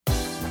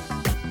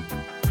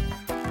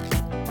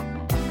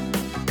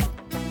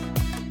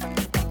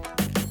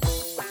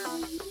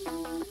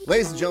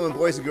Ladies and gentlemen,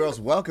 boys and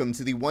girls, welcome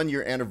to the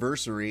 1-year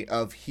anniversary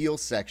of Heel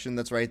Section.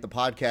 That's right, the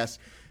podcast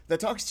that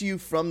talks to you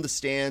from the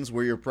stands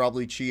where you're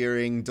probably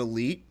cheering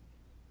delete.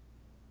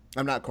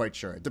 I'm not quite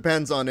sure. It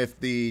depends on if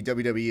the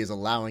WWE is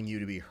allowing you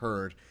to be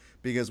heard,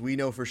 because we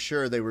know for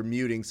sure they were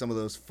muting some of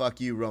those fuck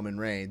you Roman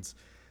Reigns,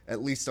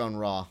 at least on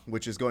Raw,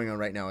 which is going on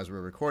right now as we're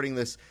recording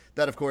this.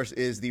 That, of course,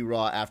 is the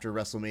Raw after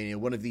WrestleMania,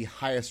 one of the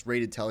highest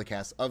rated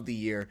telecasts of the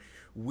year.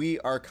 We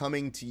are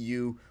coming to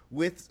you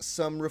with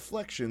some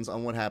reflections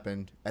on what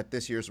happened at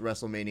this year's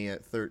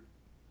WrestleMania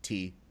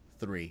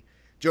 33.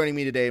 Joining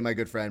me today, my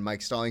good friend,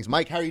 Mike Stallings.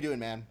 Mike, how are you doing,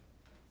 man?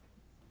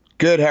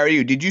 Good, how are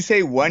you? Did you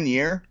say 1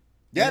 year?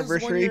 Yeah, it's the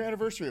 1-year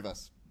anniversary of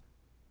us.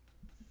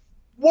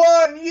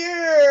 1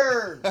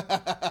 year!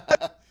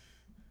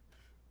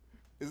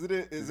 Isn't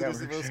it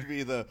supposed to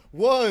be the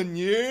 1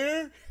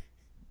 year?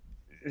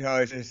 No,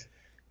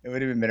 it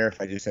would have been better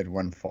if I just said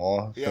one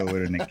fall, so it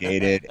would have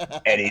negated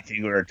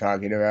anything we were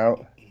talking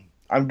about.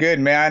 I'm good,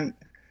 man.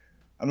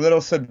 I'm a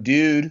little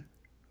subdued.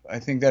 I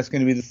think that's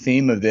going to be the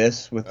theme of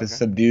this, with the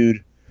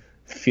subdued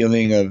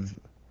feeling of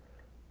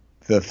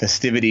the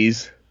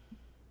festivities.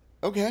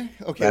 Okay.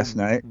 Last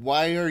night.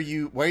 Why are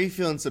you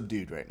feeling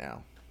subdued right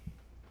now?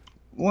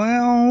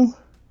 Well,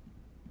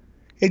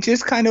 it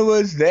just kind of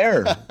was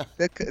there,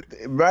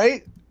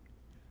 right?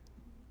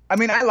 I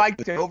mean, I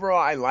liked it. Overall,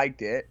 I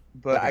liked it,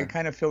 but I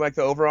kind of feel like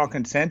the overall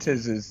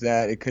consensus is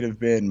that it could have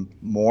been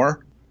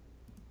more.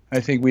 I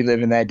think we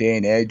live in that day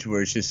and age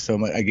where it's just so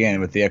much, again,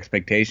 with the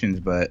expectations,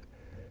 but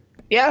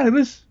yeah, it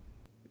was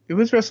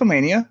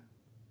WrestleMania.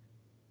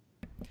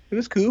 It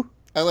was cool.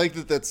 I like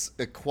that that's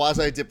a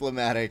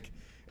quasi-diplomatic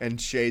and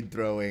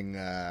shade-throwing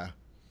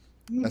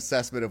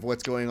assessment of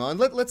what's going on.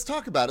 Let's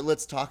talk about it.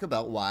 Let's talk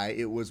about why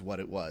it was what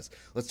it was.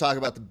 Let's talk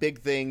about the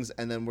big things,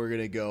 and then we're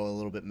going to go a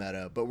little bit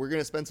meta. But we're going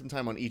to spend some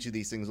time on each of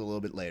these things a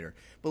little bit later.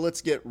 But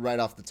let's get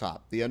right off the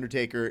top. The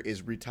Undertaker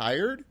is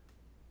retired?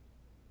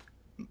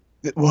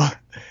 Well,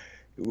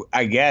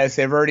 I guess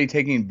they've already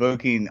taken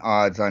booking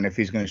odds on if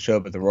he's going to show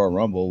up at the Royal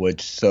Rumble,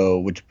 which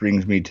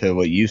brings me to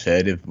what you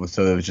said.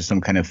 So it was just some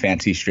kind of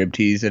fancy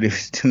striptease that he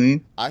was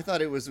doing. I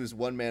thought it was his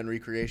one-man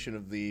recreation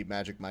of the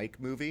Magic Mike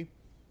movie.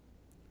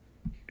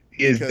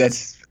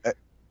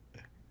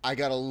 I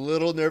got a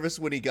little nervous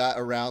when he got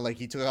around, like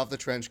he took off the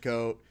trench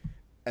coat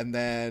and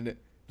then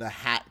the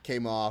hat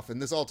came off,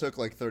 and this all took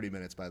like 30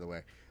 minutes, by the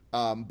way.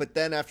 But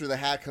then after the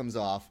hat comes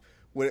off,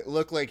 when it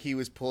looked like he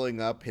was pulling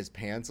up his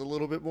pants a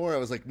little bit more, I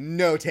was like,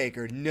 no,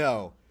 Taker,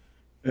 no.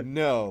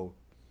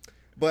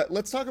 But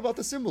let's talk about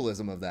the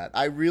symbolism of that.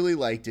 I really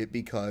liked it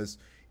because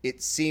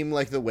it seemed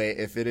like the way,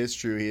 if it is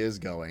true he is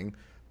going,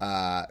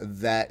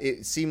 that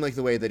it seemed like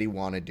the way that he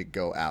wanted to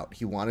go out.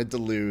 He wanted to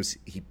lose.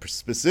 He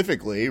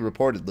specifically,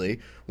 reportedly,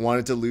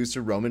 wanted to lose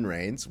to Roman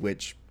Reigns,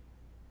 which,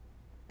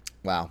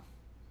 wow.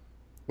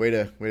 Way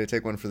to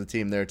take one for the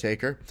team there,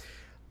 Taker.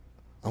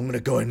 I'm going to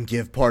go ahead and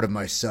give part of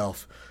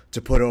myself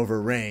to put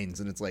over Reigns.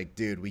 And it's like,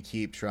 dude, we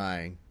keep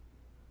trying.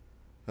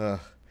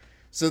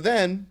 So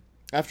then,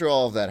 after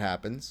all of that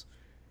happens,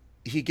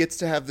 he gets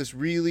to have this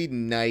really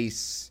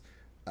nice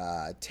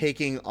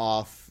taking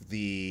off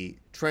the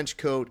trench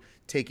coat,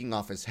 taking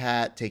off his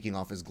hat, taking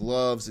off his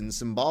gloves, and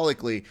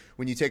symbolically,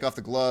 when you take off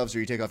the gloves or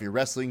you take off your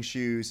wrestling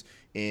shoes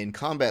in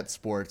combat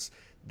sports,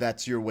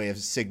 that's your way of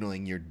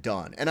signaling you're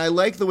done. And I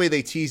like the way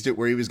they teased it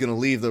where he was going to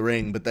leave the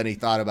ring, but then he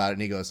thought about it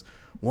and he goes,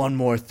 one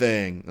more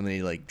thing. And then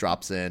he like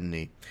drops in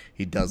and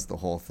he does the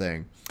whole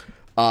thing.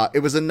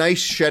 It was a nice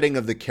shedding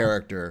of the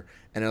character,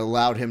 and it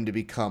allowed him to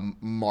become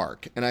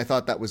Mark. And I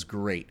thought that was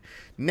great.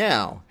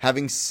 Now,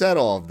 having said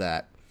all of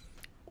that,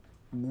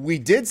 we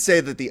did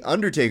say that The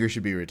Undertaker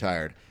should be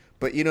retired.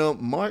 But,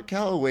 Mark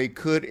Calloway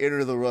could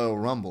enter the Royal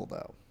Rumble,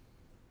 though.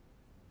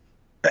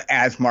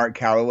 As Mark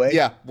Calloway?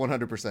 Yeah,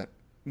 100%.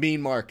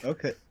 Mean Mark.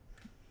 Okay.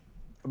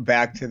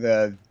 Back to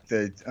the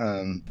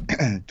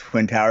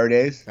Twin Tower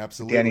days.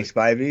 Absolutely. Danny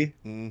Spivey.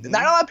 Mm-hmm.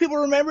 Not a lot of people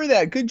remember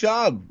that. Good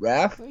job,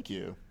 Raph. Thank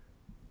you.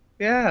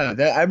 Yeah,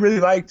 I really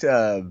liked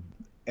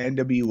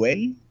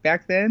NWA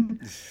back then.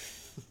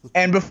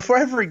 And before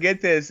I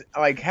forget this,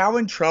 like, how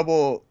in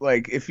trouble,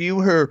 like, if you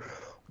were,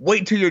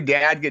 wait till your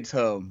dad gets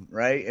home,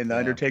 right? And the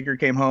Undertaker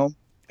came home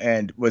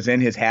and was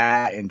in his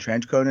hat and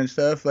trench coat and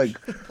stuff, like,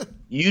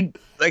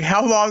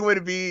 how long would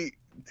it be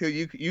till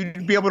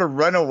you'd be able to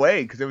run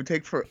away? Because it would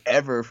take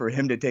forever for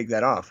him to take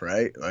that off,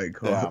 right?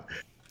 Like, wow.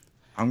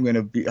 I'm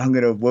gonna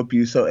whoop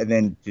you, and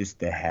then just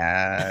the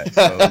hat.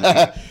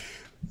 So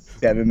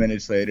 7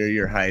 minutes later,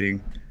 you're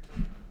hiding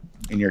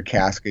in your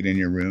casket in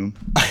your room.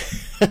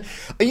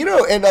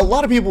 And a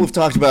lot of people have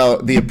talked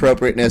about the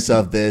appropriateness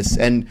of this,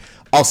 and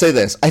I'll say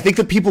this. I think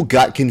that people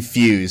got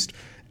confused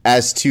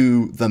as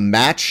to the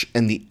match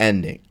and the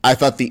ending. I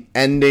thought the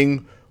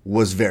ending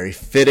was very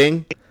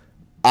fitting.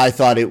 I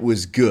thought it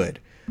was good.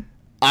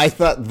 I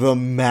thought the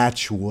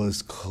match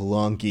was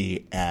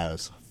clunky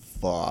as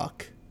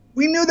fuck.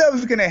 We knew that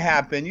was going to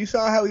happen. You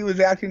saw how he was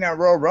acting at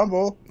Royal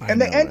Rumble, and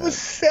the end was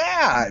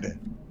sad.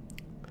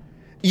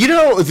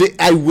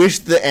 I wish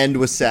the end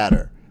was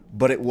sadder,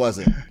 but it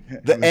wasn't.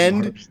 The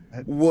end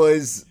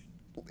was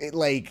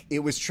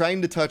it was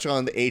trying to touch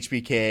on the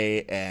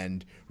HBK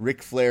and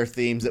Ric Flair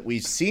themes that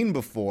we've seen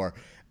before,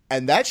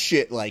 and that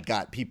shit like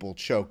got people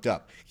choked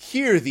up.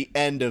 Here, the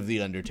end of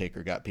The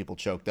Undertaker got people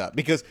choked up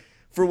because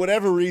for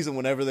whatever reason,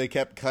 whenever they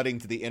kept cutting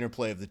to the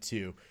interplay of the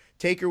two,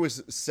 Taker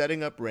was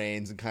setting up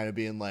Reigns and kind of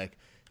being like,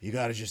 "You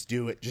got to just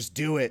do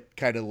it,"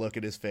 kind of look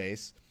at his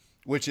face.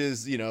 Which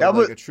is,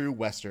 like a true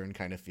Western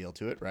kind of feel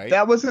to it, right?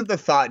 That wasn't the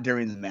thought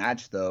during the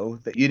match, though.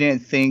 That you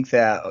didn't think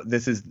that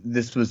this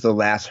was the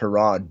last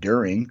hurrah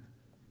during.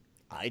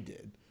 I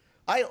did.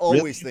 I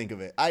always think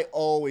of it.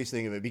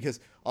 Because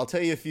I'll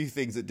tell you a few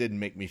things that didn't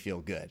make me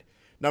feel good.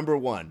 Number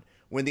one,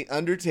 when The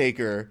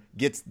Undertaker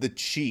gets the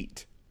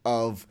cheat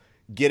of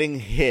getting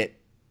hit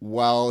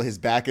while his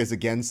back is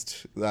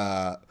against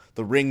the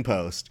ring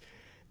post,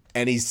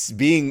 and he's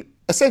being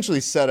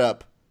essentially set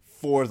up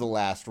for the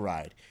last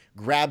ride.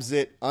 Grabs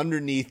it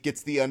underneath,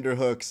 gets the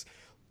underhooks,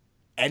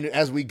 and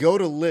as we go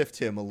to lift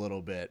him a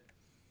little bit,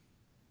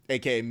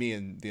 aka me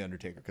and The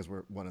Undertaker, because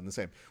we're one and the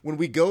same, when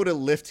we go to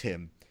lift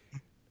him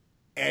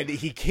and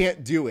he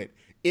can't do it,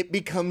 it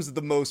becomes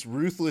the most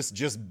ruthless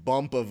just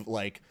bump of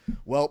like,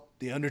 well,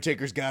 The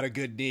Undertaker's got a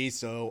good knee,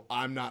 so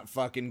I'm not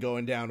fucking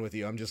going down with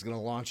you. I'm just going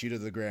to launch you to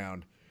the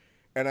ground.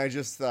 And I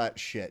just thought,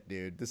 shit,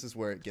 dude, this is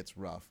where it gets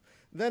rough.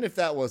 Then if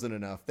that wasn't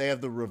enough, they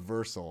have the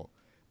reversal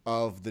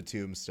of the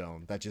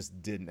tombstone. That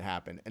just didn't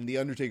happen. And The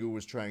Undertaker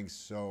was trying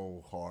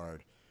so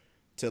hard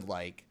to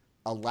like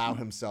allow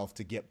himself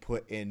to get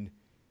put in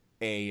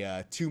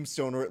a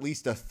tombstone, or at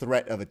least a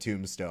threat of a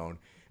tombstone.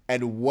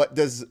 And what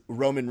does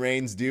Roman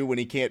Reigns do when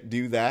he can't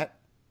do that?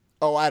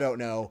 Oh, I don't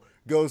know.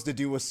 Goes to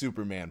do a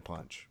Superman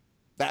punch.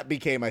 That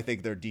became, I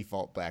think, their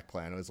default back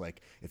plan. It was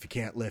like, if you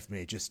can't lift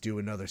me, just do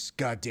another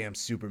goddamn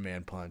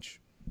Superman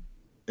punch.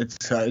 It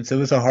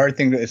was a hard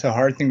thing. It's a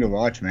hard thing to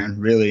watch, man.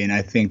 Really, and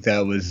I think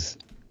that was.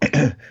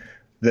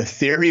 The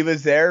theory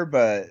was there,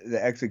 but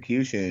the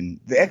execution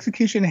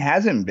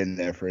hasn't been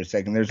there for a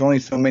second. There's only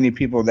so many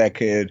people that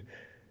could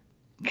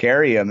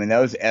carry him, and that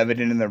was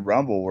evident in the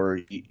Rumble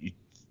where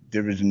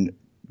there was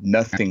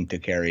nothing to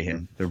carry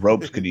him. The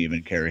ropes couldn't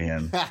even carry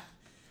him.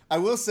 I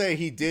will say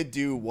he did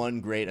do one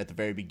great at the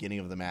very beginning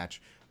of the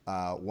match.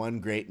 One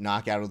great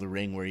knockout of the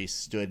ring where he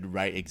stood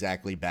right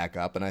exactly back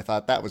up, and I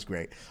thought that was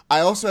great.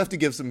 I also have to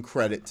give some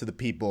credit to the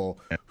people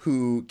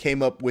who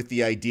came up with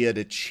the idea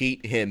to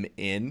cheat him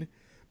in,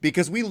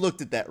 because we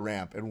looked at that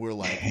ramp and we're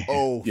like,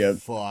 oh,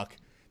 fuck.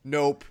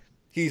 Nope,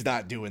 he's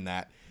not doing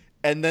that.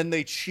 And then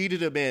they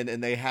cheated him in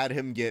and they had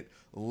him get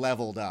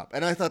leveled up.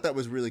 And I thought that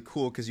was really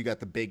cool because you got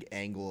the big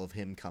angle of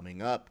him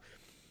coming up.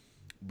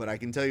 But I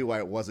can tell you why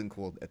it wasn't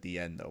cool at the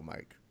end, though,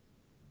 Mike.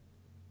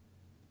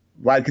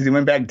 Why? Because he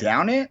went back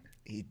down it?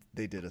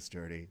 They did us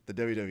dirty. The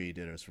WWE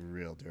did us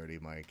real dirty,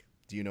 Mike.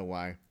 Do you know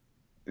why?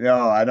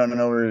 No, I don't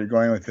know where you're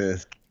going with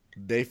this.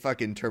 They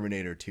fucking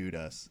Terminator 2'd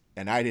us,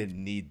 and I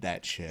didn't need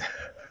that shit.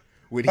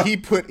 When he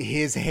put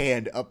his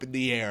hand up in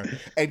the air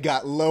and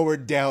got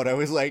lowered down, I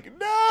was like,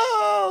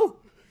 no!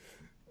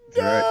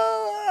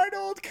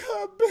 Arnold,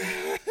 come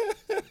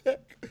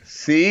back!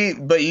 See,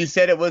 but you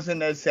said it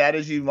wasn't as sad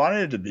as you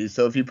wanted it to be,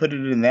 so if you put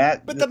it in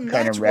that but the kind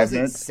match of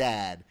resonance... wasn't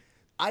sad.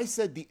 I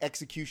said the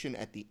execution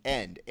at the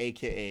end,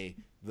 a.k.a.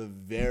 the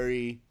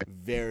very,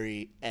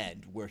 very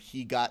end, where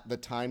he got the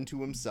time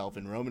to himself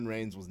and Roman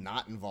Reigns was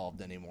not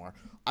involved anymore.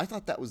 I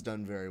thought that was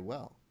done very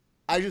well.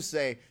 I just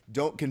say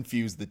don't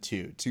confuse the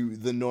two to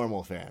the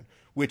normal fan,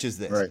 which is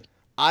this. Right.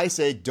 I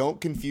say don't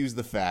confuse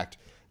the fact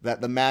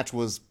that the match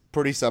was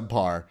pretty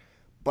subpar,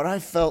 but I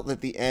felt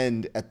that the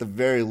end, at the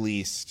very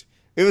least,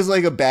 it was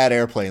like a bad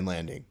airplane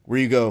landing where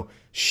you go,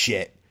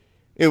 shit.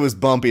 It was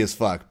bumpy as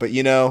fuck, but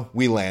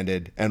we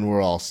landed and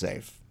we're all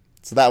safe.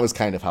 So that was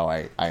kind of how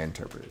I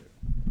interpreted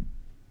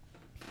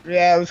it.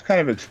 Yeah, it was kind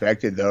of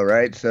expected though,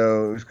 right?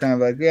 So it was kind of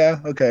like,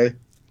 yeah, okay.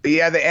 But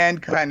yeah, the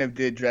end kind of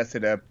did dress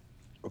it up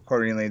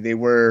accordingly. They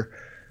were,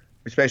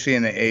 especially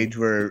in the age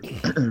where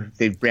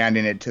they've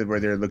branded it to where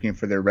they're looking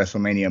for their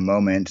WrestleMania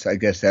moments. I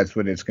guess that's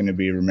what it's going to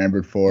be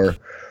remembered for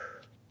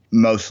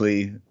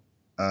mostly,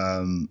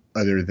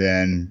 other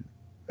than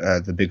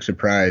the big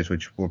surprise,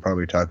 which we'll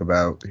probably talk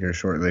about here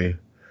shortly.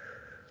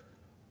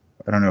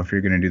 I don't know if you're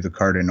going to do the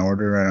card in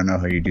order. I don't know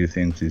how you do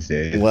things these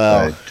days.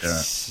 Well,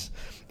 but,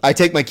 I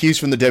take my cues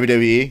from the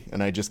WWE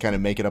and I just kind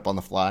of make it up on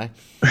the fly.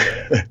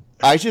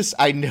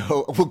 I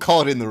know we'll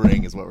call it in the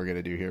ring is what we're going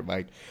to do here,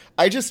 Mike.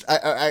 I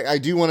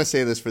do want to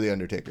say this for The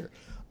Undertaker.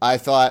 I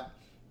thought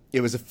it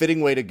was a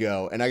fitting way to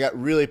go, and I got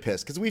really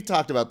pissed because we've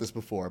talked about this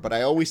before, but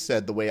I always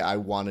said the way I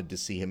wanted to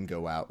see him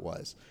go out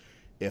was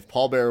if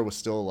Paul Bearer was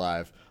still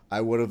alive,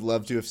 I would have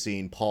loved to have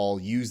seen Paul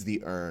use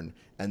the urn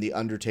and The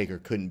Undertaker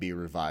couldn't be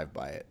revived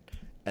by it.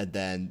 And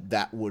then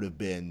that would have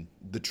been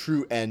the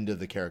true end of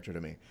the character to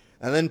me.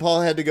 And then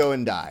Paul had to go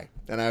and die.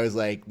 And I was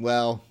like,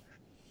 well,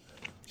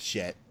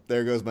 shit.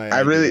 There goes my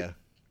idea.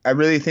 I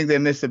really think they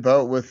missed the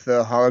boat with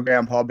the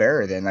hologram Paul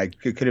Bearer then. Like,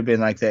 it could have been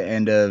like the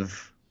end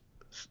of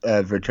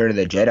Return of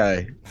the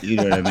Jedi. You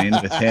know what I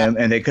mean? With him.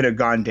 And they could have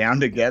gone down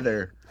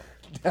together.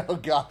 Oh,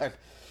 God.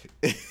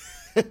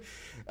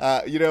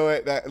 You know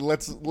what?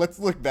 Let's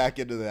look back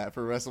into that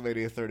for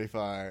WrestleMania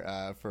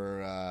 35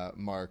 for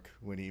Mark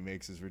when he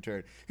makes his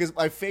return. Because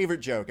my favorite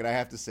joke, and I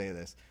have to say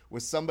this,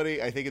 was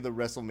somebody I think in the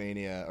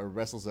WrestleMania or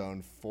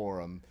WrestleZone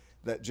forum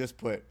that just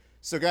put,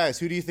 "So guys,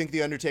 who do you think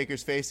the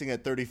Undertaker's facing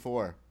at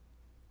 34?"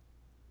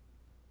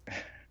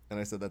 And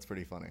I said that's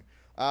pretty funny.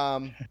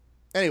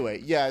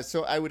 Anyway, yeah.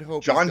 So I would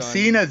hope John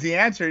Cena's the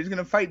answer. He's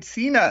gonna fight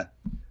Cena.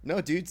 No,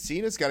 dude,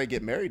 Cena's got to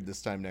get married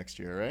this time next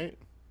year, right?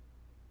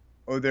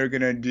 Oh, they're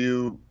gonna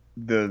do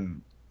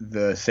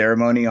the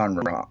ceremony on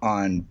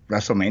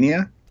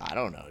WrestleMania? I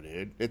don't know,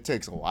 dude. It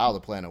takes a while to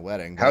plan a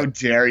wedding. How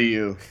dare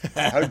you?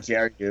 How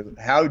dare you?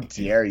 How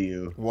dare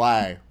you?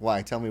 Why?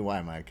 Why? Tell me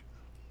why, Mike.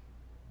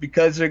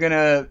 Because they're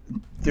gonna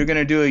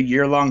do a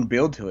year-long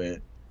build to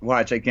it.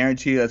 Watch, I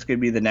guarantee you that's gonna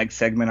be the next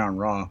segment on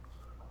Raw.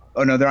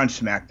 Oh no, they're on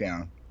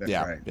SmackDown. That's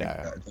right.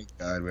 Yeah. Thank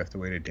God we have to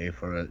wait a day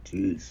for it.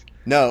 Jeez.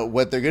 No,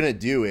 what they're gonna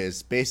do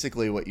is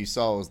basically what you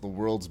saw was the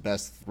world's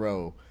best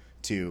throw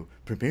to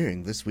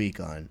premiering this week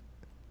on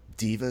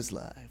Divas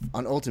Live,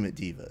 on Ultimate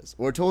Divas,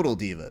 or Total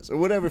Divas, or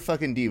whatever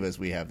fucking divas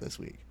we have this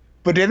week.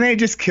 But didn't they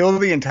just kill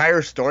the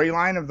entire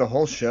storyline of the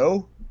whole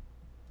show?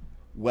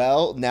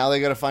 Well, now they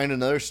got to find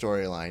another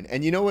storyline.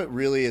 And you know what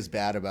really is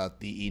bad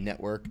about the E!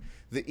 Network?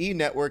 The E!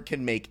 Network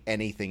can make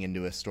anything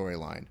into a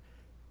storyline.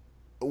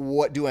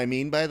 What do I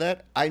mean by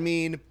that? I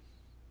mean,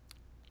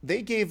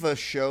 they gave a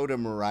show to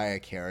Mariah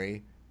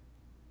Carey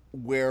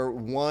where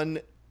one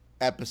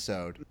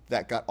episode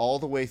that got all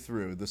the way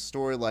through, the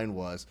storyline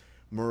was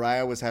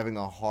Mariah was having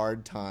a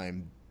hard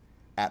time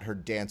at her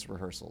dance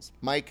rehearsals.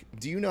 Mike,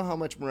 do you know how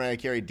much Mariah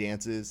Carey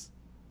dances?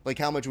 Like,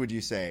 how much would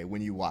you say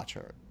when you watch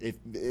her, if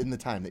in the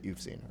time that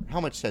you've seen her? How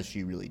much has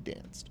she really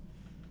danced?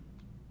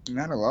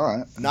 Not a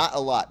lot. Not a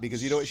lot,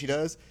 because you know what she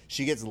does?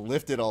 She gets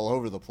lifted all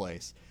over the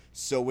place.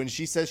 So when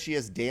she says she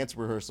has dance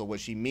rehearsal, what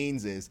she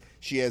means is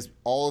she has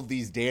all of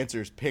these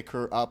dancers pick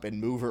her up and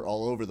move her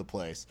all over the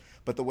place.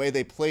 But the way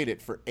they played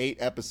it for 8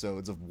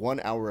 episodes of 1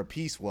 hour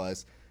apiece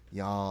was,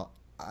 y'all,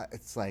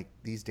 it's like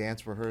these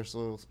dance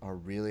rehearsals are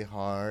really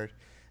hard.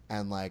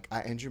 And like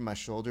I injured my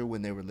shoulder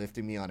when they were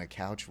lifting me on a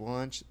couch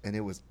once, and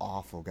it was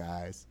awful,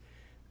 guys.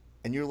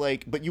 And you're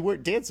like, but you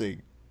weren't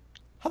dancing.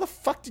 How the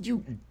fuck did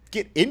you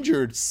get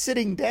injured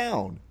sitting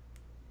down?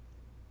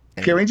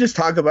 Anyway. Can we just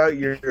talk about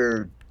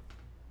your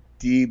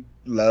deep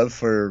love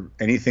for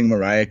anything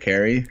Mariah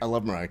Carey? I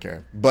love Mariah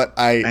Carey, but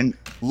I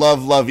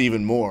love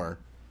even more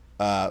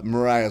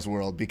Mariah's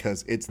World,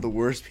 because it's the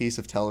worst piece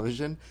of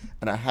television,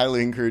 and I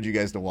highly encourage you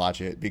guys to watch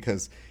it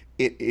because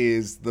it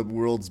is the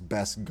world's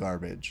best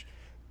garbage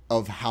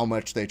of how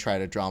much they try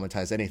to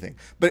dramatize anything.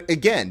 But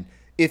again,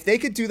 if they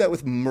could do that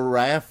with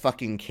Mariah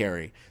fucking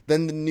Carey,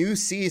 then the new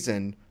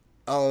season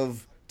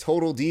of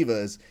Total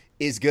Divas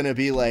is gonna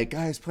be like,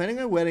 guys, planning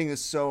a wedding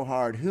is so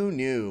hard. Who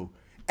knew?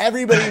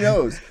 Everybody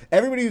knows.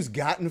 Everybody who's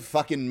gotten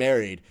fucking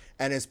married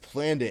and has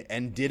planned it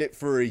and did it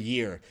for a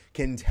year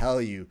can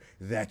tell you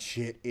that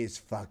shit is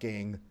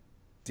fucking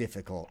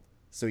difficult.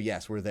 So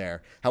yes, we're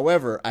there.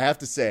 However, I have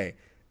to say,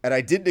 and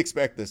I didn't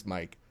expect this,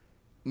 Mike,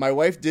 my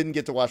wife didn't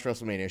get to watch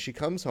WrestleMania. She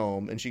comes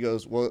home and she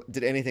goes, well,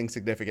 did anything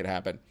significant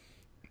happen?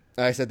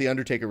 And I said, The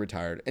Undertaker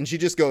retired. And she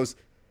just goes,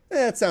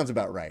 that sounds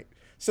about right.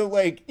 So,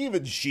 like,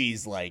 even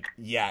she's like,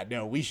 yeah,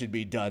 no, we should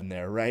be done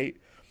there, right?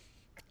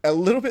 A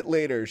little bit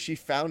later, she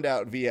found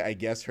out via, I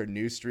guess, her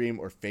news stream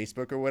or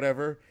Facebook or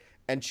whatever.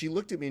 And she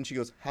looked at me and she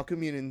goes, how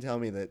come you didn't tell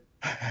me that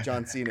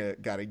John Cena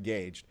got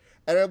engaged?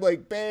 And I'm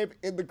like, babe,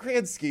 in the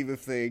grand scheme of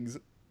things,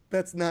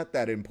 that's not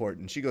that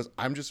important. She goes,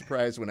 I'm just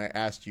surprised when I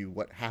asked you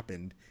what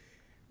happened,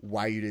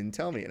 why you didn't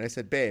tell me. And I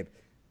said, babe,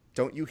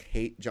 don't you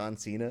hate John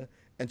Cena?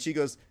 And she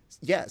goes,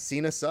 yeah,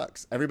 Cena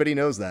sucks. Everybody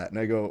knows that. And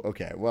I go,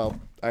 okay, well,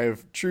 I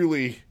have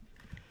truly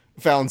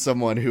found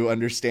someone who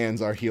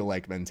understands our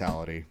heel-like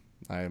mentality.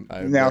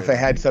 Now, if it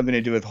had something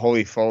to do with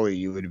Holy Foley,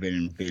 you would have been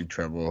in big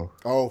trouble.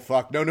 Oh,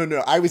 fuck. No.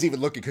 I was even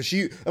looking because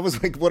that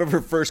was like one of her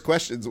first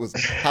questions was,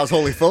 how's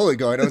Holy Foley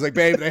going? I was like,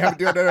 babe, they haven't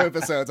done other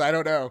episodes. I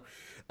don't know.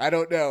 I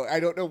don't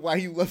know why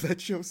you love that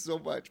show so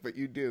much, but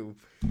you do.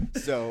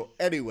 So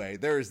anyway,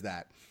 there's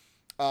that.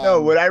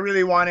 No, what I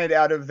really wanted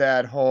out of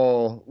that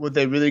whole, what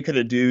they really could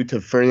have do to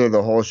further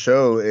the whole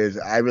show is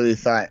I really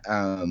thought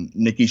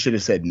Nikki should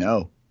have said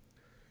no.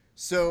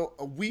 So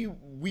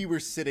we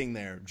were sitting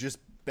there just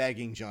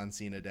begging John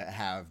Cena to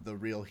have the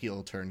real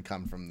heel turn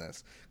come from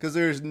this, because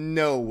there's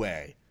no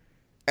way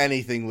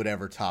anything would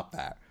ever top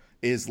that.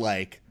 Is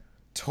like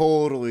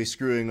totally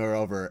screwing her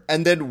over.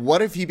 And then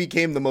what if he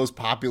became the most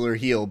popular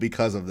heel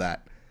because of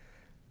that?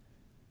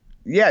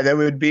 Yeah, that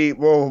would be,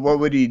 well, what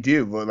would he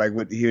do? Well, like,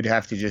 he would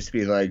have to just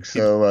be like,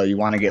 so you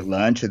want to get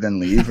lunch and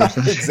then leave or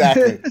something?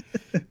 Exactly.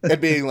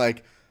 And being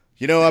like,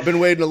 I've been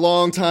waiting a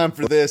long time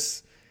for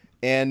this,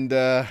 and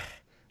I've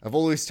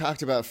always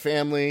talked about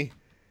family,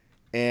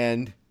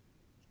 and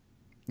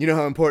you know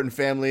how important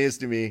family is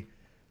to me.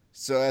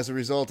 So as a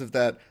result of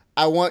that,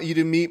 I want you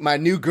to meet my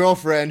new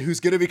girlfriend who's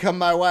going to become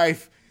my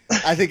wife.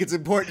 I think it's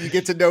important you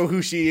get to know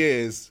who she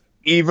is.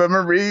 Eva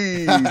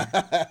Marie.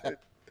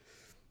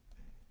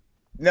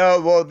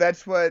 No, well,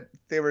 that's what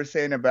they were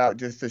saying about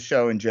just the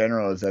show in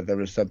general, is that there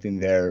was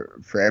something there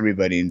for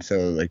everybody. And so,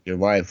 like your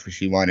wife,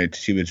 she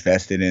was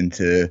vested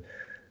into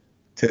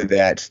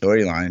that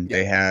storyline. Yeah.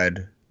 They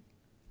had,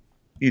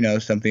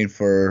 something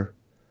for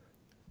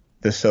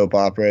the soap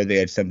opera. They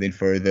had something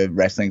for the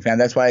wrestling fan.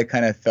 That's why I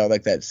kind of felt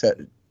like that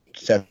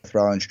Seth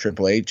Rollins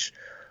Triple H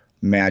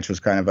match was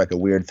kind of like a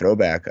weird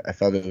throwback. I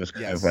felt it was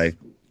kind of like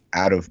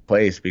out of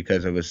place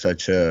because it was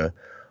such a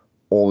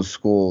old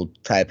school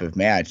type of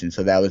match, and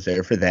so that was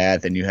there for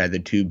that. Then you had the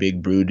two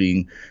big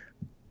brooding,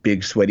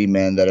 big sweaty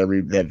men that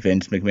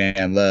Vince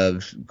McMahon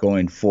loves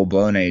going full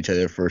blown at each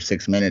other for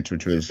 6 minutes,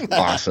 which was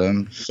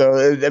awesome. So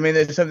I mean,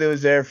 there's something that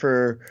was there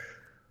for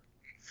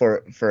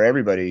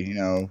everybody,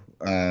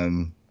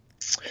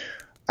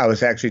 I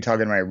was actually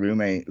talking to my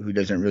roommate who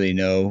doesn't really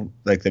know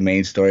like the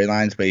main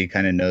storylines, but he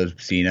kind of knows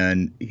Cena,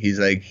 and he's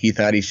like, he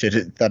thought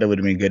it would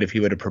have been good if he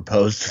would have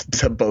proposed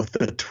to both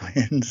the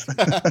twins.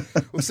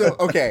 So,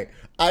 okay,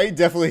 I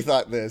definitely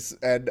thought this,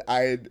 and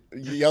I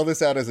yell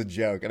this out as a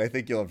joke, and I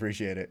think you'll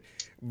appreciate it.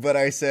 But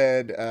I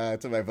said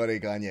to my buddy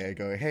Gagne, I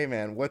go, hey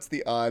man, what's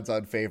the odds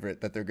on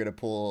favorite that they're going to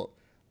pull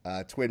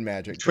twin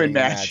magic? Twin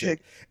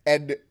magic.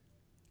 And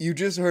you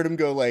just heard him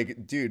go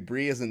like, dude,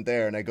 Brie isn't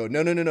there. And I go,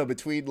 no,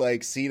 between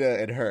like Cena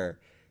and her.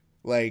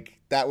 Like,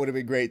 that would have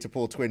been great to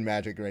pull twin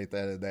magic right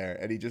then and there.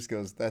 And he just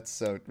goes, that's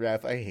so,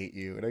 Raph, I hate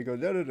you. And I go,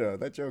 no,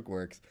 that joke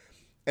works.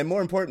 And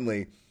more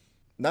importantly,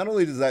 not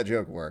only does that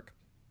joke work,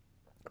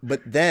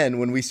 but then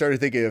when we started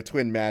thinking of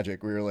twin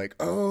magic, we were like,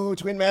 oh,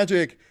 twin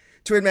magic,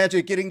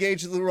 get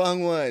engaged to the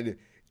wrong one.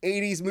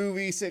 80s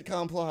movie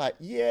sitcom plot.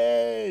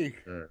 Yay.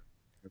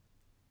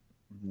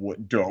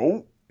 What?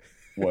 Don't?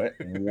 What?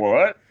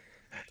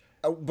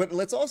 But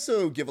let's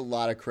also give a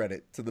lot of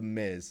credit to The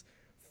Miz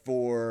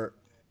for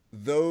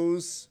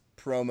those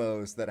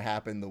promos that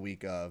happened the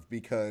week of,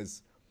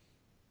 because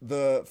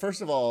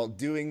first of all,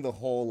 doing the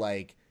whole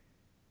like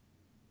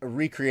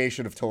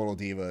recreation of Total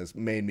Divas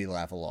made me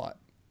laugh a lot.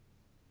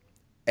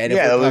 And if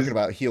we're talking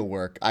about heel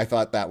work, I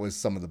thought that was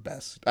some of the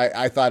best.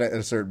 I thought at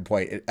a certain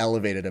point it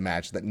elevated a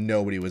match that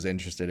nobody was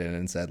interested in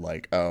and said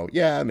like, oh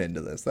yeah, I'm into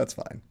this. That's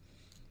fine.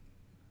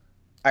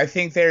 I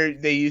think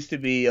they used to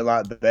be a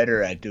lot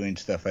better at doing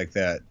stuff like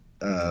that.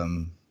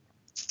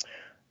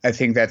 I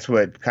think that's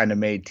what kind of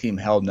made Team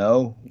Hell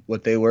know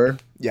what they were.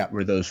 Yeah,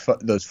 were those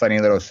funny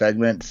little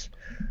segments,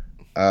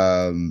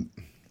 and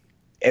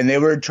they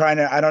were trying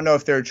to. I don't know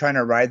if they were trying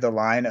to ride the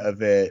line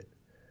of it,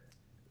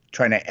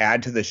 trying to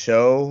add to the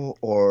show,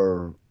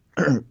 or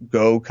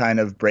go kind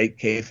of break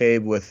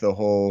kayfabe with the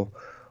whole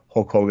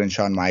Hulk Hogan,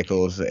 Shawn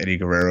Michaels, Eddie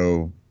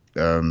Guerrero,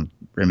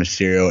 Rey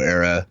Mysterio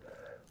era,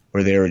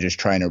 where they were just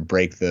trying to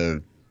break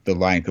the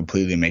line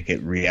completely, make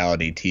it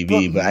reality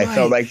TV. But Mike, I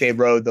felt like they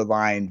rode the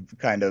line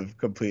kind of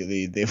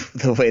completely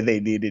the way they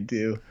needed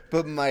to.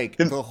 But Mike,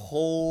 the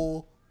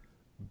whole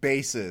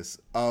basis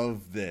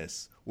of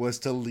this was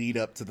to lead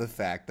up to the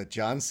fact that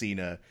John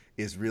Cena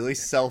is really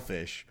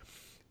selfish.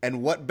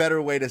 And what better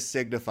way to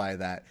signify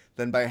that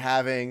than by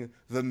having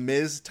The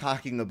Miz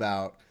talking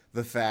about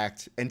the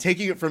fact and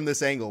taking it from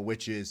this angle,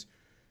 which is,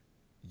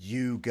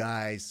 you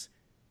guys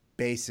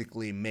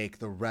basically make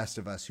the rest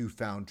of us who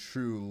found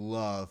true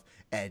love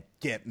and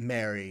get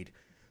married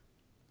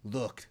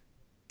look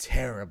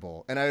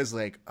terrible. And I was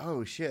like,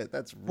 oh shit,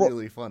 that's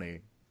really funny.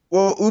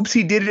 Well, oops,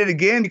 he did it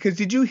again, because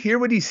did you hear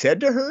what he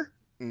said to her?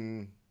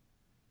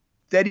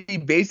 That he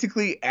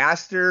basically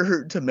asked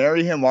her to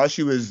marry him while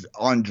she was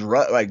on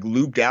like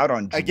looped out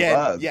on drugs.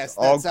 Again, yes,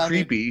 that all sounded,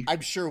 creepy.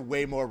 I'm sure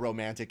way more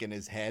romantic in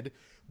his head,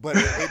 but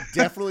it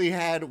definitely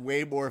had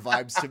way more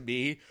vibes to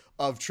me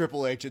of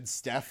Triple H and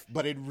Steph,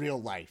 but in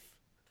real life.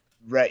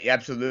 Right,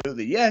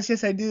 absolutely.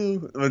 Yes, I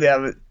do.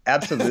 Yeah,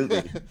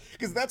 absolutely.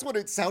 Because that's what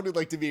it sounded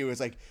like to me. It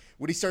was like,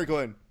 when he started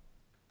going,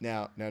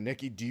 now,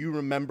 Nikki, do you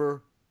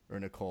remember, or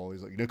Nicole,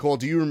 he's like, Nicole,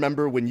 do you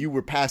remember when you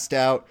were passed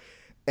out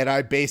and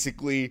I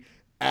basically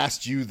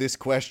asked you this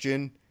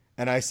question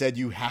and I said,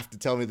 you have to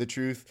tell me the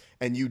truth,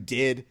 and you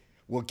did?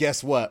 Well,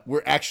 guess what?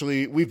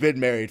 We've been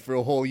married for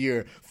a whole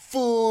year.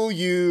 Fool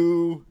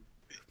you.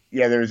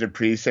 Yeah, there was a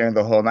priest saying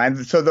the whole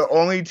nine. So the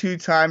only two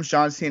times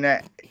John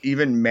Cena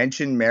even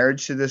mentioned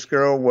marriage to this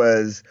girl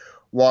was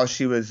while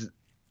she was,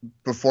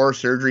 before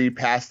surgery,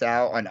 passed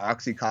out on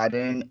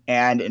Oxycontin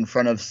and in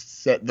front of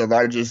the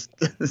largest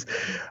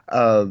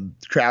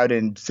crowd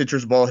in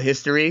Citrus Bowl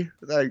history.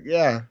 Like,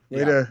 yeah,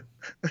 way to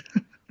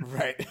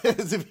right.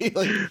 To be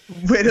like,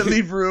 way to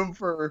leave room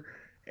for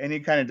any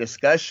kind of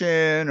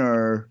discussion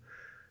or.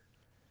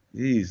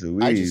 Jeez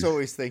Louise. I just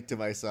always think to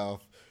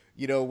myself,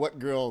 what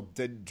girl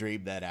didn't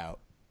dream that out?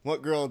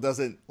 What girl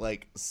doesn't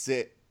like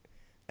sit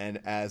and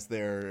as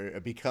they're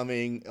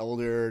becoming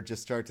older,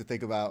 just start to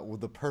think about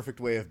the perfect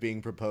way of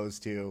being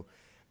proposed to,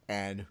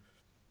 and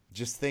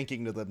just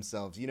thinking to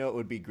themselves, it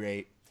would be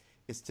great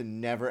is to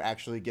never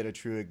actually get a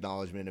true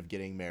acknowledgement of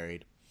getting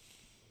married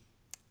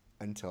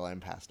until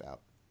I'm passed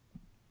out.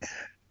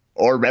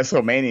 Or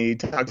WrestleMania, you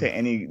talk to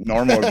any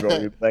normal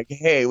girl, like,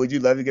 hey, would you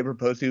love to get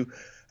proposed to?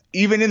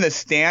 Even in the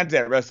stands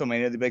at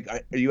WrestleMania, they'd be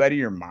like, are you out of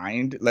your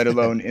mind? Let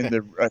alone in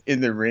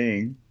the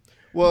ring.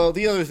 Well,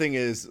 the other thing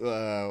is,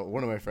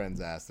 one of my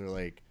friends asked, they're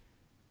like,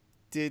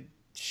 did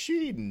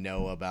she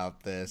know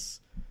about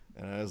this?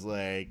 And I was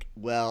like,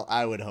 well,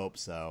 I would hope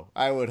so.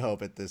 I would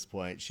hope at this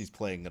point she's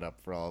playing it up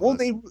for all of Well,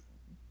 us.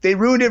 they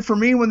ruined it for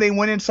me when they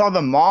went and saw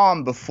the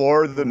mom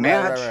before the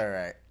match.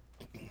 Right.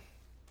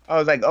 I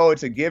was like, oh,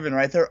 it's a given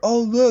right there.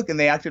 Oh, look. And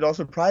they acted all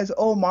surprised.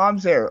 Oh,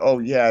 mom's there. Oh,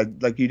 yeah.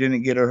 Like you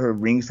didn't get her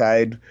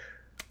ringside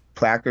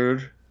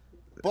placard.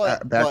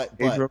 But What?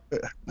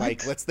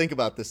 Mike, let's think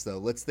about this, though.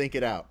 Let's think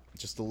it out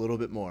just a little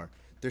bit more.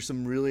 There's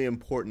some really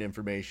important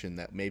information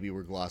that maybe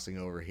we're glossing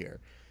over here.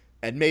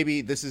 And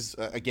maybe this is,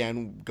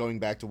 again, going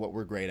back to what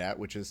we're great at,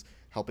 which is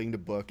helping to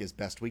book as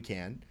best we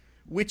can,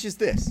 which is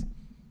this.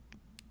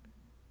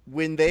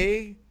 When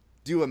they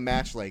do a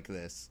match like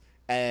this,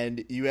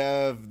 and you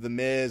have The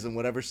Miz and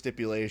whatever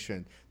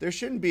stipulation, there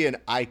shouldn't be an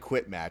I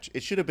quit match.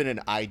 It should have been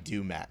an I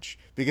do match,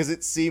 because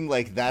it seemed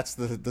like that's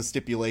the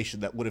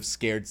stipulation that would have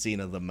scared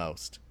Cena the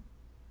most.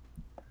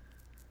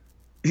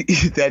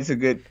 That's a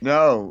good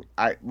no.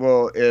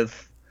 Well,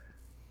 if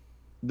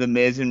the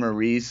Miz and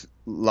Maurice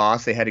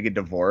lost, they had to get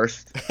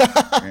divorced.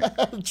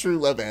 True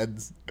love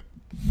ends.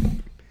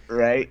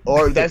 Right?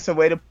 Or that's the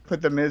way to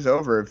put the Miz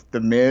over. If the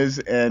Miz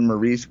and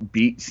Maurice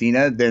beat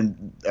Cena,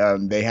 then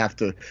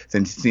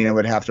then Cena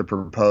would have to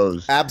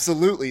propose.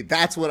 Absolutely.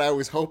 That's what I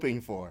was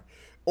hoping for.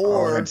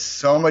 Or it's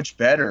so much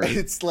better.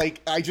 It's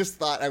like, I just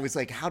thought, I was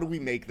like, how do we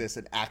make this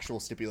an actual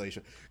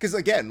stipulation? Because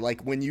again,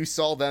 like when you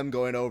saw them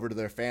going over to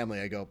their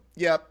family, I go,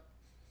 yep.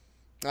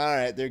 All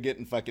right, they're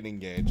getting fucking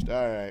engaged.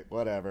 All right,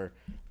 whatever.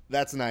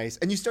 That's nice.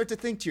 And you start to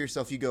think to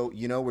yourself, you go,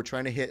 we're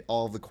trying to hit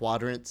all the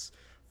quadrants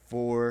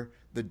for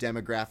the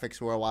demographics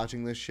who are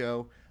watching this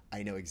show.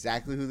 I know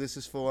exactly who this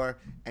is for,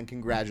 and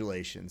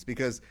congratulations,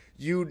 because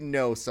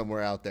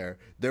somewhere out there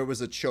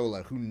was a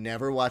Chola who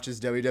never watches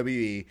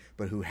WWE,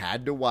 but who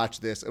had to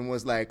watch this and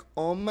was like,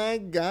 oh my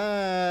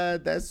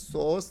God, that's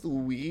so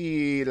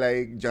sweet.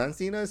 Like, John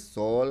Cena's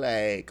so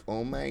like,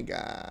 oh my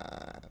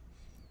God.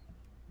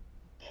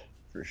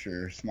 For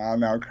sure. Smile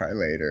now, cry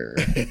later.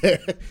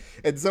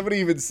 And somebody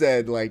even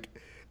said, like,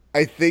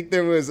 I think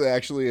there was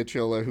actually a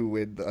Chola who,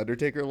 when The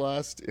Undertaker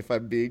lost, if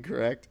I'm being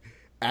correct,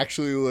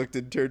 actually looked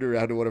and turned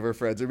around to one of her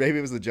friends, or maybe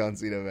it was the John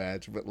Cena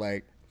match, but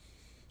like,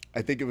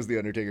 I think it was the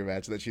Undertaker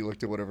match, that she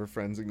looked at one of her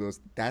friends and goes,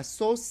 that's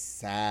so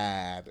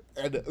sad.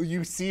 And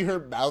you see her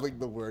mouthing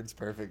the words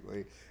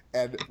perfectly.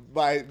 And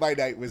my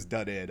night was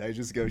done in. I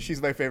just go,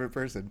 she's my favorite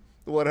person.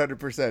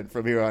 100%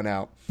 from here on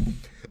out.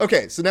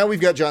 Okay, so now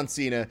we've got John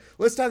Cena.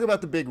 Let's talk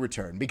about the big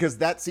return, because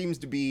that seems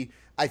to be,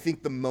 I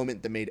think, the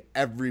moment that made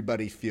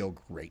everybody feel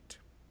great.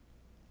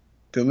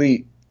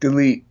 Delete. You're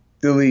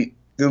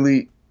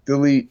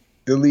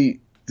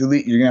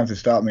gonna have to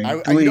stop me.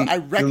 I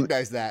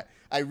recognize that.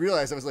 I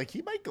realized, I was like,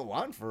 he might go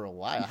on for a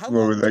while. How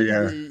long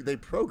do they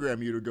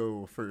program you to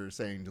go for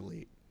saying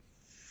delete?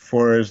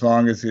 For as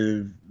long as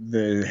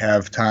they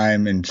have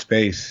time and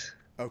space.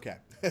 Okay.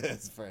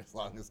 For as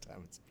long as time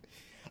and space.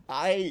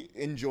 I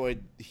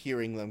enjoyed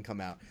hearing them come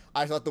out.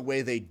 I thought the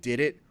way they did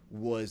it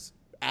was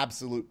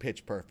absolute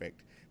pitch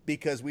perfect,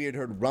 because we had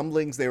heard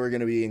rumblings they were going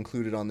to be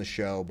included on the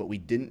show, but we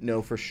didn't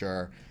know for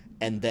sure.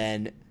 And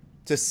then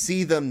to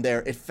see them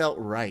there, it felt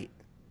right.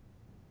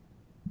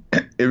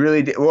 It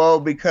really did. Well,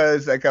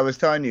 because like I was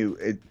telling you,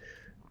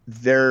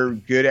 they're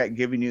good at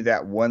giving you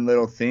that one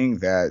little thing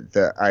that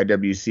the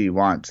IWC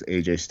wants.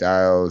 AJ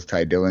Styles,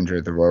 Ty Dillinger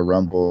at the Royal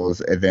Rumbles,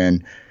 and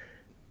then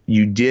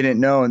you didn't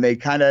know, and they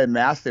kind of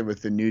masked it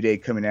with the New Day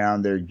coming out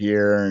in their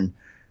gear, and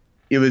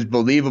it was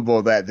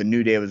believable that the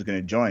New Day was going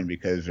to join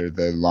because they're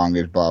the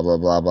longest blah blah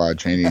blah blah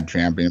training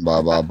champion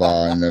blah blah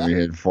blah, and then we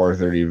hit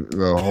 4:30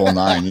 the whole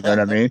nine. You know what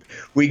I mean?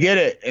 We get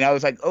it, and I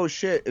was like, oh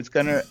shit, it's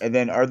gonna. And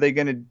then are they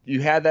gonna?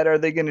 You had that? Are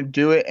they gonna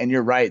do it? And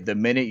you're right. The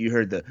minute you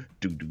heard the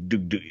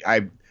do,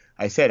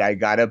 I said I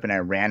got up and I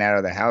ran out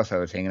of the house. I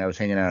was hanging out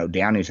at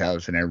Downey's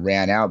house, and I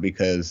ran out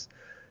because,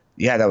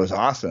 yeah, that was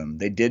awesome.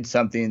 They did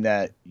something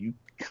that you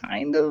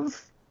kind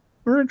of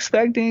were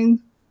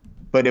expecting,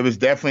 but it was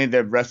definitely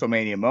the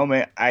WrestleMania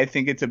moment. I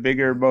think it's a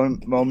bigger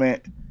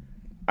moment.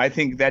 I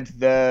think that's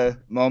the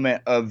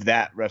moment of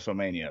that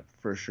WrestleMania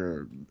for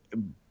sure.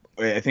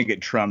 I think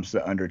it trumps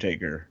the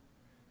Undertaker.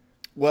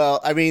 Well,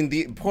 I mean,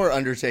 the poor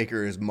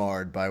Undertaker is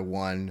marred by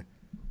one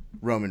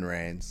Roman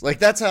Reigns. Like,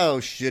 that's how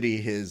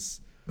shitty his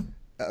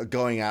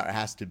going out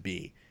has to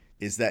be,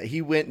 is that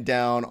he went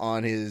down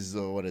on his,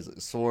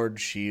 sword,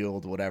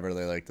 shield, whatever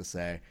they like to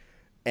say.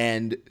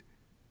 And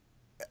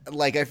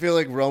like, I feel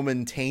like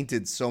Roman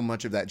tainted so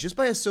much of that just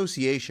by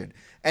association.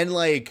 And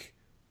like,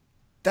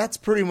 that's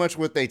pretty much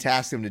what they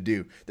tasked him to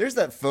do. There's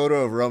that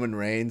photo of Roman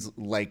Reigns,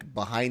 like,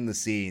 behind the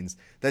scenes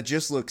that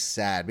just looks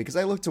sad, because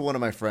I looked to one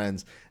of my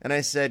friends and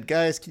I said,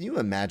 guys, can you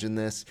imagine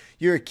this?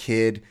 You're a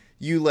kid.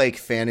 You like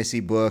fantasy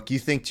book. You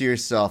think to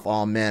yourself,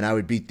 oh man, I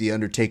would beat The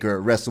Undertaker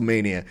at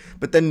WrestleMania.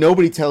 But then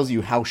nobody tells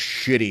you how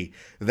shitty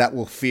that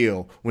will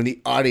feel when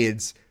the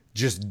audience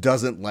just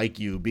doesn't like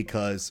you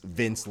because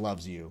Vince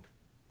loves you.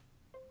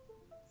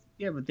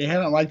 Yeah, but they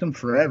haven't liked him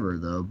forever,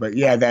 though. But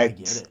yeah,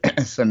 that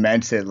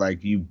cements it,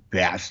 like, you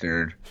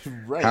bastard.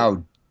 Right.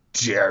 How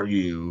dare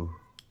you?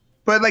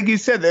 But like you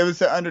said, it was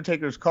the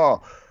Undertaker's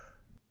call.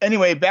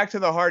 Anyway, back to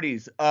the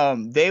Hardys.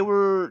 They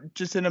were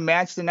just in a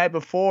match the night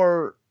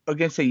before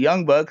against the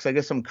Young Bucks. I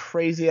guess some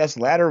crazy ass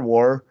ladder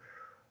war.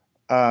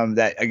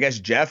 That I guess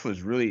Jeff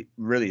was really,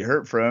 really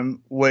hurt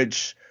from,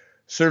 which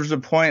serves a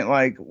point.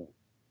 Like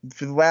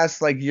for the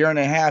last like year and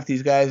a half,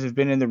 these guys have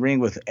been in the ring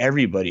with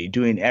everybody,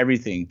 doing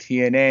everything.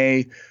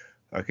 TNA,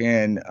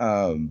 again,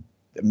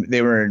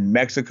 they were in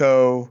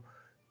Mexico.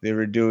 They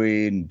were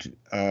doing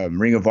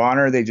Ring of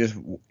Honor. They just,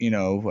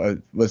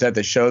 was at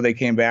the show. They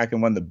came back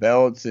and won the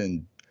belts.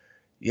 And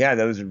yeah,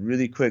 that was a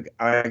really quick.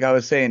 Like I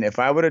was saying, if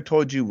I would have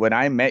told you when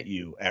I met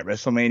you at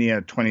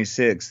WrestleMania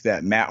 26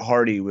 that Matt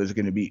Hardy was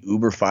going to be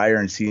Uber Fire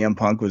and CM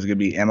Punk was going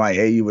to be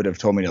MIA, you would have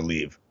told me to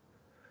leave.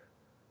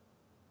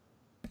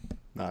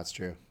 No, that's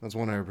true. That's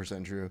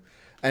 100% true.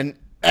 And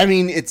I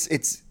mean,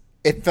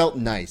 it felt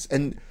nice.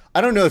 And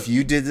I don't know if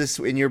you did this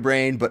in your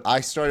brain, but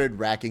I started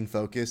racking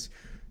focus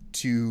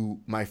to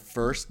my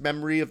first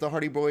memory of the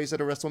Hardy Boys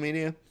at a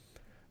WrestleMania.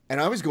 And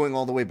I was going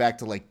all the way back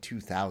to like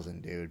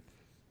 2000, dude.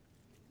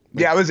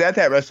 Yeah, I was at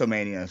that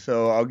WrestleMania,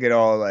 so I'll get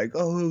all like,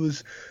 oh, it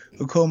was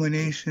a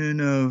culmination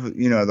of,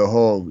 the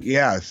whole,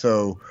 yeah.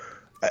 So,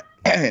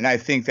 and I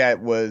think that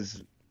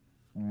was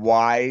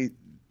why,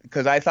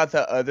 because I thought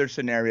the other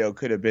scenario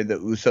could have been the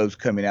Usos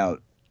coming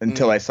out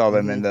until I saw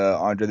them in the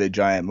Andre the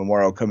Giant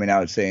Memorial coming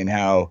out saying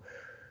how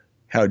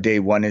day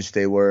one-ish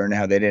they were and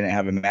how they didn't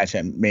have a match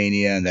at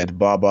Mania and that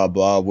blah, blah,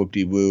 blah,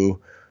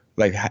 whoop-de-woo,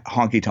 like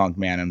honky-tonk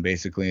man them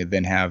basically, and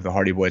then have the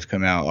Hardy Boys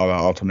come out,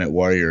 Ultimate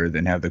Warrior,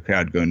 then have the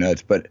crowd go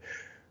nuts. But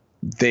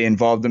they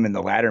involved them in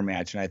the ladder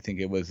match, and I think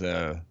it was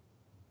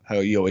how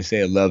you always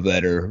say, a love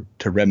letter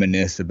to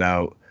reminisce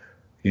about,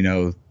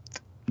 those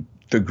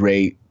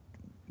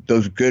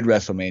good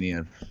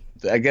WrestleMania.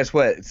 I guess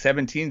what,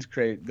 17's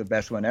the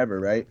best one ever,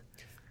 right?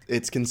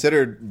 It's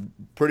considered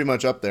pretty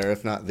much up there,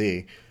 if not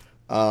the.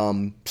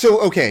 So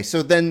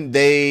then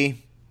they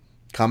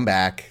come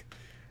back,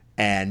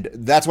 and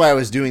that's why I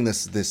was doing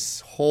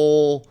this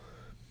whole,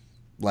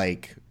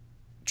 like,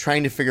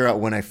 trying to figure out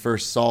when I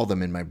first saw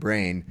them in my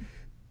brain,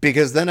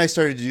 because then I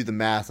started to do the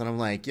math, and I'm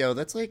like, yo,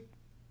 that's like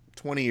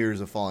 20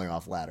 years of falling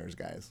off ladders,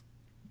 guys.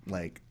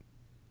 Like,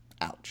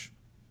 ouch.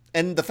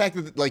 And the fact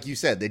that, like you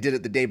said, they did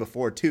it the day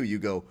before, too, you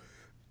go,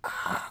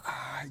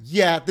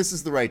 yeah, this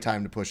is the right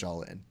time to push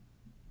all in.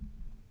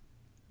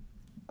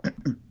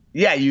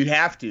 Yeah, you'd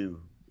have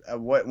to.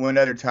 One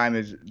other time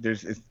is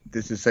this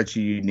is such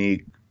a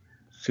unique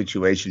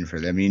situation for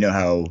them. You know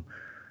how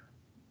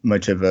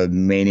much of a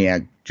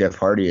maniac Jeff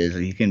Hardy is.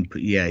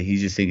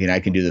 He's just thinking, I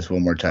can do this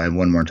one more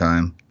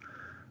time.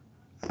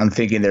 I'm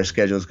thinking their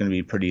schedule is going to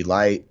be pretty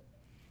light,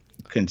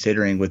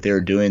 considering what they were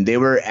doing. They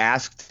were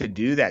asked to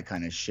do that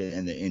kind of shit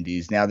in the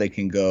Indies. Now they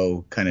can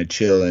go kind of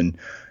chill and.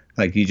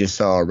 Like you just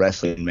saw a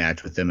wrestling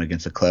match with them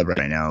against a club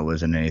right now. It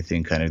wasn't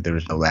anything there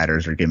was no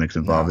ladders or gimmicks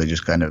involved. No. They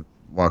just kind of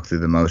walked through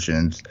the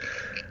motions.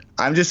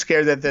 I'm just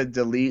scared that they're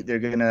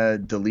going to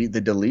delete the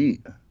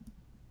delete.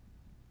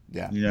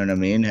 Yeah. You know what I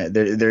mean?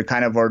 They're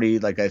kind of already,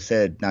 like I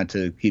said, not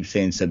to keep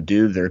saying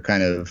subdued, they're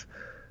kind of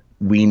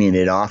weaning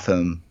it off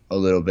him a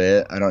little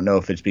bit. I don't know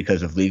if it's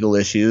because of legal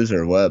issues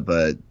or what,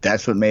 but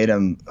that's what made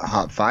him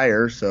hot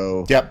fire.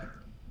 So yep.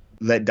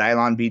 Let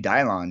Dylon be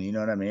Dylon. You know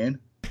what I mean?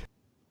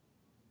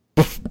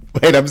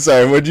 Wait, I'm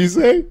sorry. What'd you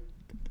say?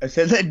 I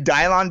said let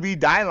Dylon be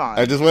Dylon.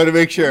 I just wanted to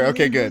make sure.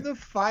 Okay, good. They're the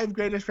 5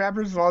 greatest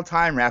rappers of all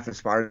time, Raph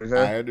Esparza.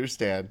 I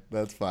understand.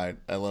 That's fine.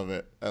 I love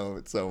it. I love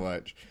it so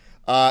much.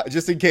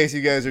 Just in case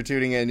you guys are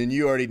tuning in, and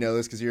you already know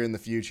this because you're in the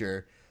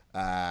future,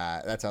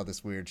 that's how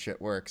this weird shit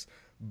works.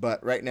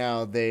 But right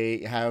now,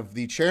 they have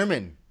the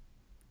chairman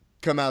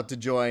come out to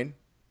join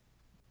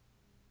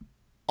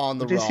on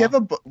the Raw.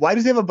 Why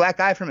does he have a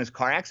black eye from his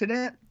car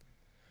accident?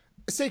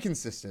 Stay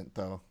consistent,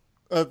 though.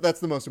 That's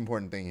the most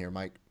important thing here,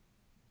 Mike.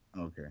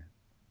 Okay.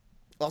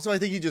 Also, I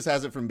think he just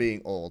has it from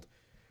being old.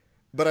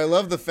 But I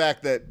love the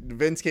fact that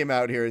Vince came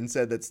out here and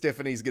said that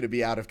Tiffany's going to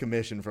be out of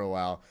commission for a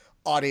while.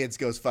 Audience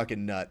goes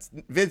fucking nuts.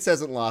 Vince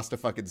hasn't lost a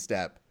fucking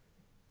step.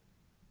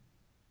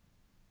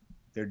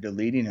 They're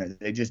deleting her.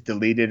 They just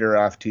deleted her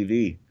off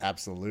TV.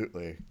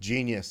 Absolutely.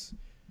 Genius.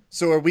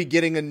 So are we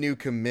getting a new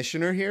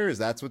commissioner here? Is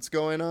that what's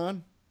going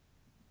on?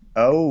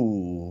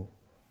 Oh.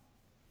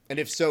 And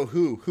if so,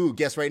 who? Who?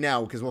 Guess right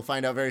now, because we'll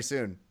find out very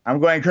soon.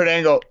 I'm going Kurt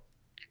Angle.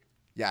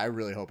 Yeah, I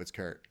really hope it's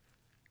Kurt.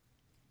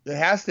 It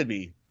has to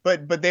be.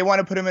 But they want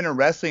to put him in a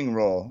wrestling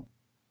role.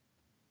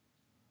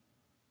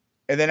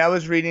 And then I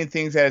was reading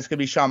things that it's going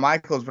to be Shawn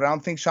Michaels, but I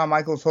don't think Shawn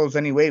Michaels holds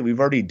any weight. We've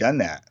already done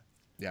that.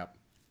 Yeah.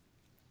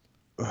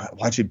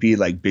 Watch it be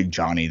like Big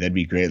Johnny. That'd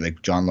be great.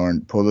 Like John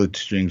Lauren. Pull the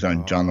strings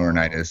on John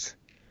Laurinaitis.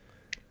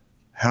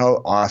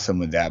 How awesome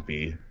would that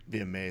be? Be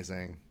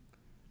amazing.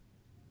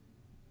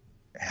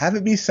 Have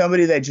it be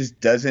somebody that just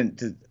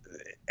doesn't.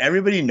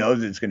 Everybody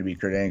knows it's going to be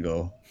Kurt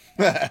Angle.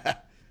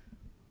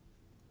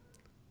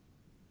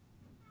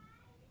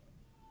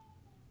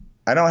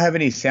 I don't have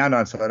any sound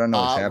on, so I don't know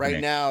what's happening.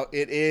 Right now,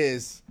 it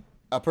is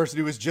a person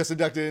who was just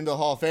inducted into the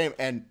Hall of Fame.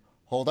 And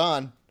hold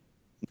on.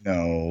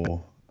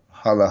 No.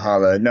 Holla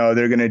holla. No,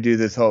 they're gonna do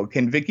this whole.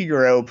 Can Vicky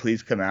Guerrero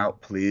please come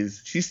out,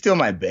 please? She's still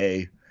my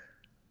bae.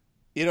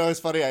 You know, it's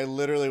funny. I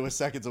literally was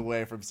seconds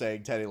away from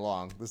saying Teddy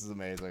Long. This is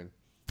amazing.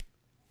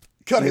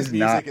 God, his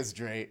music is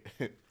great.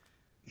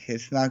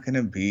 It's not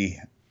gonna be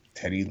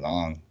Teddy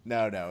Long.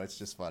 No, it's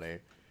just funny.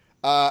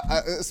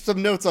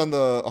 Some notes on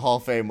the Hall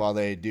of Fame while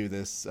they do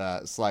this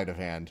sleight of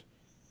hand.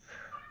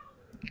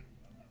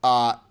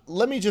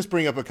 Let me just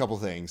bring up a couple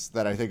things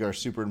that I think are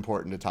super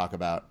important to talk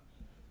about,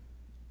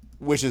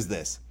 which is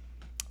this.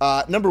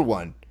 Number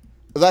one,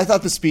 I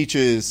thought the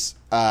speeches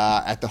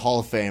at the Hall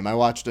of Fame, I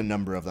watched a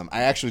number of them.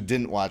 I actually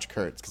didn't watch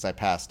Kurt's because I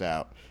passed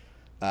out.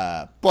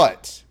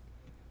 But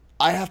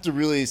I have to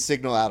really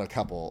signal out a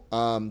couple.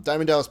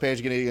 Diamond Dallas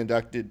Page getting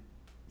inducted,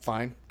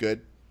 fine,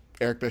 good.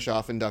 Eric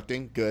Bischoff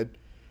inducting, good.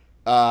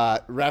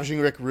 Ravishing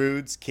Rick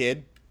Rude's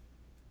kid,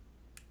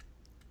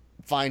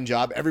 fine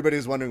job. Everybody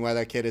was wondering why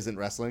that kid isn't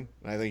wrestling.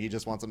 I think he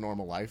just wants a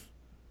normal life.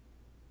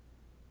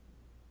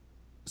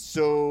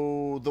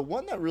 So the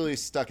one that really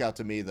stuck out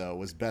to me, though,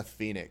 was Beth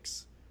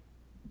Phoenix.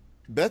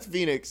 Beth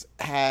Phoenix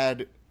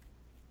had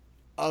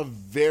a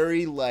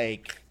very,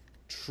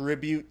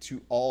 tribute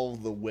to all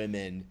the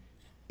women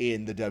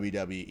in the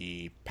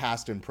WWE,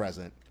 past and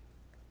present,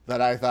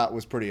 that I thought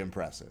was pretty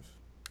impressive.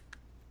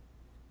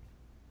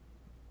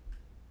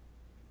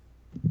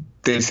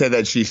 They said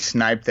that she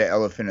sniped the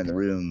elephant in the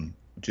room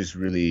just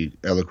really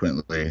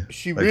eloquently.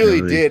 She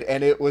really did,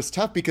 and it was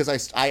tough because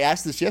I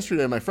asked this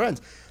yesterday to my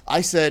friends.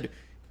 I said,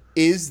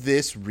 is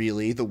this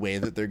really the way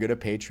that they're going to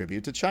pay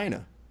tribute to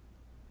China?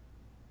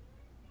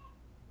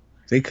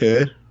 They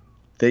could.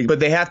 But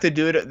they have to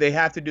do it. They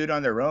have to do it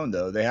on their own,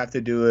 though. They have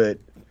to do it.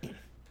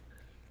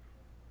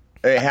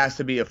 It has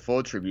to be a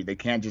full tribute. They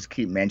can't just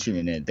keep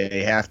mentioning it.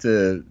 They have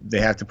to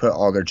put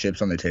all their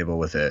chips on the table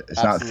with it. It's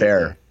Absolutely. Not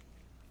fair.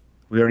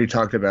 We already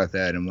talked about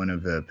that in one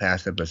of the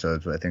past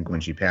episodes. I think when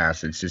she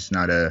passed, it's just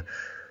not a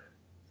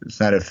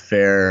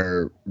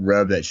fair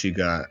rub that she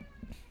got.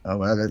 Oh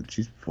wow,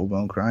 she's full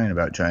blown crying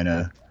about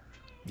China.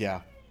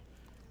 Yeah.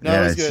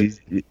 No, it was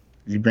good.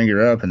 You bring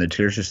her up, and the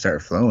tears just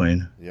start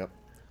flowing. Yep.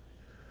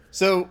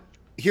 So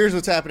here's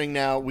what's happening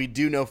now. We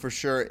do know for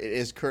sure it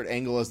is Kurt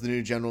Angle as the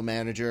new general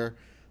manager.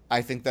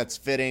 I think that's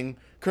fitting.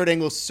 Kurt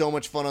Angle's so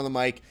much fun on the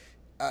mic.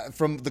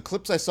 From the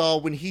clips I saw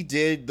when he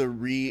did the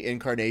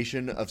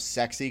reincarnation of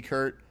Sexy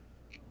Kurt,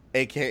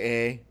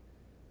 a.k.a.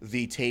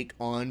 the take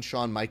on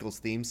Shawn Michaels'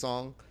 theme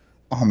song.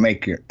 I'll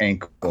make your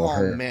ankle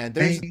hurt. Oh, man.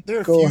 There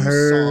are a few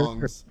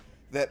songs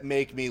that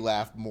make me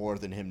laugh more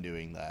than him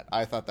doing that.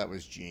 I thought that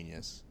was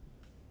genius.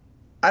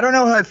 I don't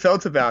know how I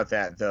felt about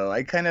that, though.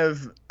 I kind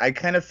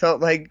of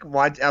felt like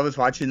I was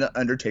watching The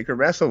Undertaker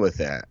wrestle with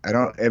that. I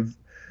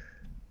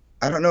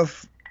don't know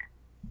if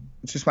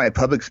it's just my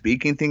public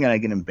speaking thing and I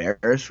get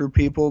embarrassed for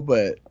people,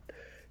 but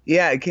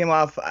yeah, it came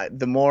off.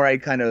 The more I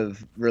kind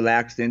of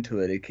relaxed into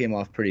it, it came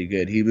off pretty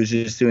good. He was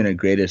just doing a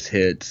greatest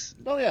hits.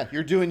 Oh yeah,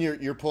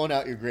 you're pulling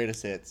out your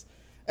greatest hits,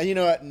 and you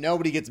know what?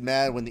 Nobody gets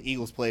mad when the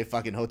Eagles play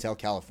fucking Hotel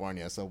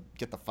California. So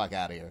get the fuck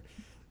out of here.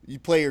 You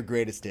play your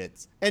greatest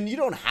hits, and you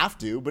don't have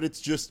to, but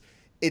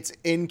it's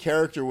in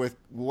character with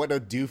what a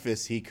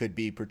doofus he could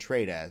be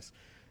portrayed as.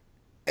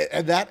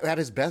 And that at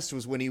his best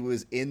was when he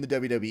was in the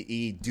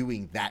WWE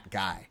doing that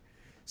guy.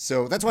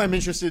 So that's why I'm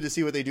interested to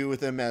see what they do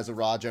with him as a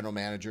Raw general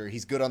manager.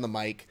 He's good on the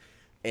mic,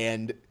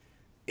 and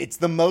it's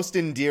the most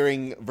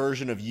endearing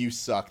version of "you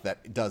suck"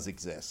 that does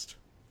exist.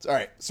 All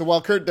right, so while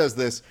Kurt does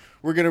this,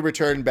 we're going to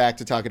return back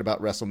to talking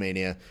about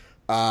WrestleMania.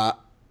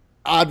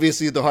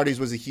 Obviously, the Hardys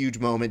was a huge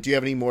moment. Do you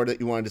have any more that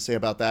you wanted to say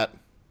about that?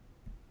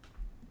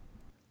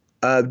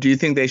 Do you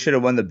think they should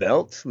have won the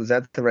belts? Was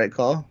that the right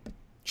call?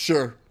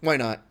 Sure. Why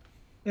not?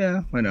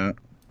 Yeah, why not?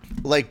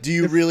 Do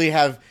you really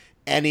have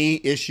any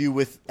issue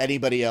with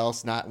anybody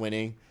else not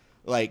winning?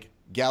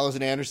 Gallows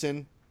and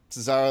Anderson,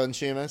 Cesaro and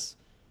Sheamus,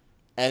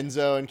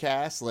 Enzo and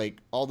Cass,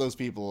 all those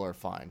people are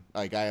fine.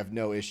 I have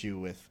no issue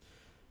with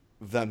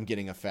them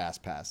getting a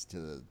fast pass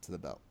to the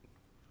belt.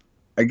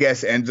 I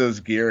guess Enzo's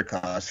gear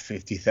cost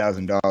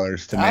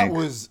 $50,000 to make. That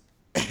was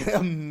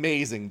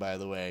amazing, by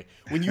the way.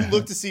 When you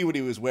look to see what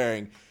he was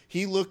wearing,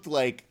 he looked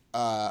like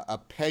a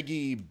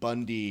Peggy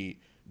Bundy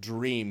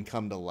dream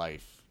come to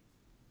life.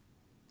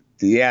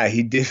 Yeah,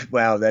 he did.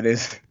 Wow, that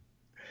is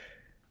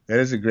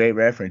a great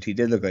reference. He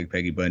did look like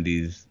Peggy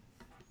Bundy's.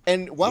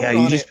 And while we're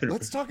on it,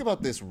 let's talk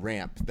about this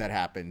ramp that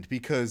happened,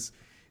 because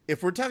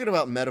if we're talking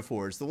about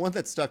metaphors, the one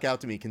that stuck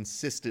out to me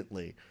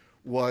consistently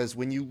was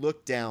when you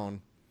look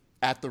down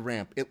at the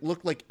ramp, it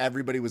looked like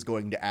everybody was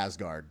going to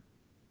Asgard.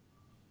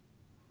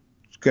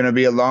 It's going to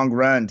be a long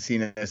run,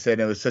 Cena said.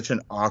 It was such an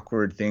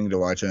awkward thing to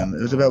watch him.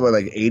 It was about,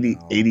 80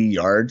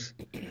 yards?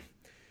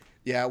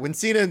 Yeah, when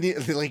Cena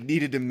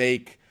needed to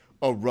make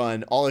a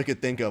run, all I could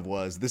think of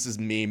was, this is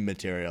meme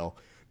material,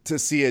 to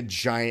see a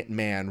giant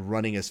man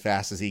running as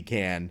fast as he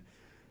can.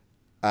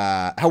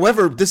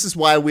 However, this is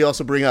why we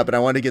also bring up, and I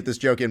want to get this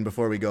joke in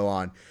before we go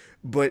on,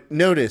 but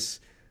notice,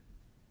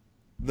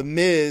 The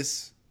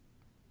Miz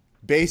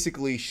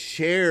basically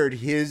shared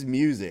his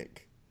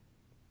music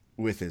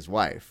with his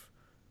wife.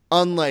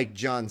 Unlike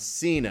John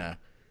Cena,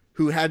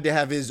 who had to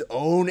have his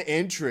own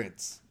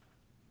entrance.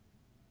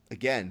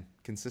 Again,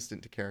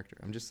 consistent to character.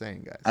 I'm just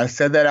saying, guys. I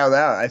said that out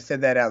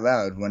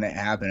loud when it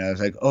happened. I was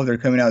like, oh, they're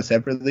coming out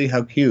separately?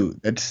 How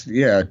cute. That's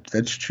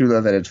true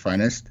love at its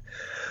finest.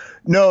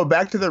 No,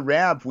 back to the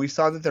ramp. We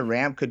saw that the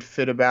ramp could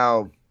fit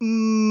about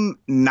 9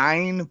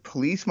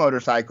 police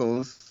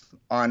motorcycles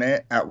on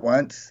it at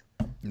once.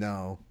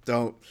 No,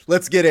 don't.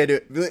 Let's get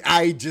into it.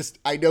 I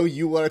know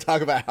you want to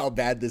talk about how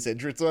bad this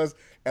entrance was,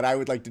 and I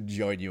would like to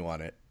join you on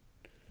it.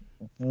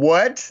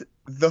 What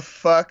the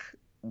fuck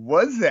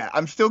was that?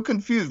 I'm still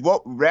confused.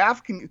 What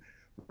Raph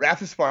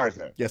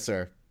Esparza? Yes,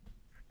 sir.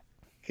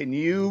 Can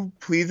you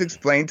please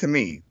explain to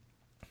me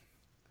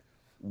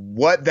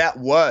what that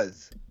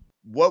was?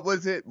 What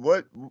was it?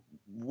 What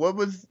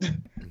was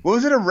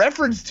it a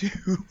reference to?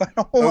 I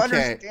don't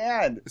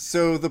understand.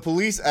 So the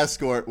police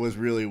escort was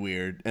really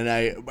weird, and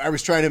I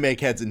was trying to make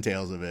heads and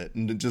tails of it,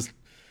 and it just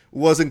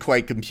wasn't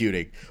quite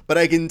computing. But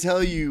I can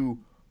tell you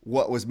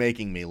what was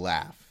making me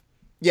laugh.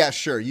 Yeah,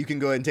 sure, you can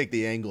go ahead and take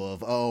the angle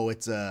of, oh,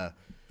 it's a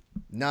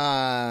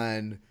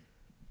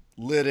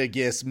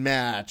non-litigious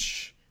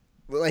match.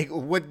 Like,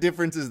 what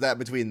difference is that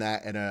between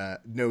that and a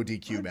no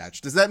DQ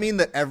match? Does that mean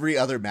that every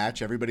other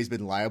match, everybody's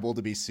been liable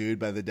to be sued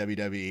by the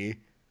WWE?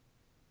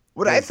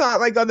 I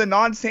thought, like, on the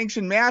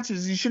non-sanctioned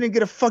matches, you shouldn't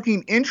get a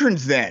fucking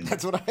entrance then.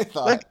 That's what I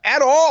thought. Like,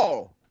 at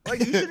all. Like,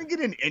 you shouldn't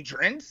get an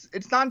entrance.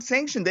 It's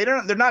non-sanctioned.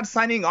 They're not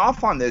signing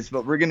off on this,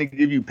 but we're going to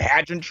give you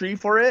pageantry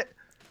for it.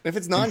 If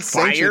it's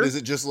non-sanctioned, is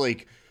it just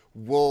like,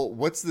 well,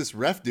 what's this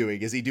ref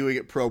doing? Is he doing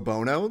it pro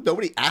bono?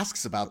 Nobody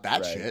asks about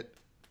that shit.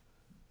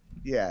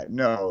 Yeah,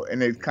 no,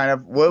 and it's kind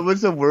of, what was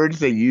the words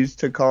they used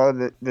to call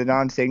the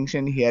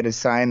non-sanction? He had to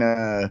sign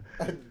a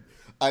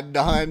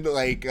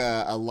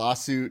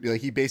lawsuit.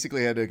 Like, he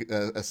basically had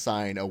to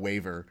sign a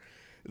waiver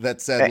that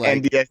said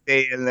like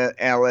NDSA and the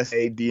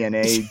LSA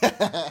DNA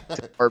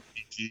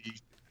RPG.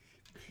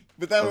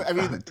 But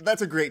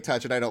that's a great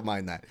touch, and I don't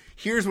mind that.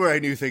 Here's where I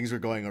knew things were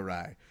going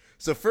awry.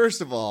 So first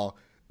of all,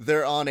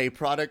 they're on a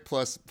product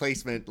plus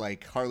placement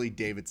like Harley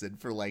Davidson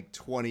for like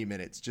 20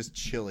 minutes, just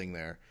chilling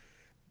there.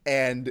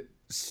 And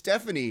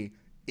Stephanie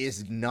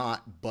is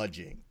not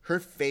budging. Her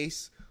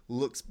face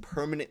looks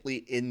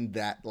permanently in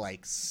that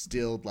like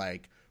stilled,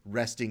 like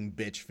resting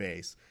bitch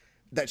face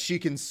that she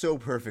can so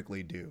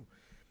perfectly do.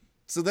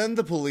 So then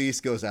the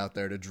police goes out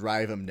there to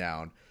drive him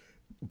down.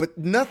 But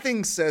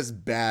nothing says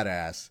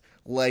badass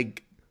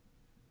like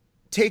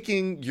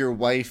taking your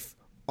wife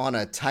on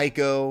a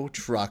Tyco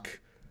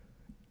truck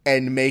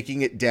and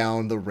making it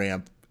down the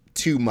ramp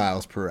 2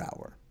 miles per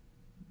hour.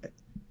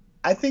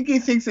 I think he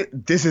thinks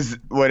that this is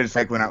what it's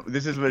like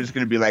this is what it's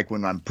going to be like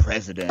when I'm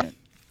president.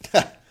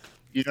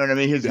 You know what I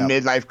mean? His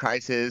midlife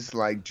crisis,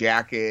 like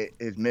jacket,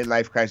 his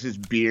midlife crisis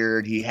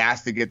beard. He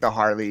has to get the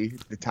Harley,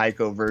 the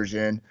Tyco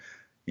version.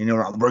 You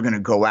know, we're going to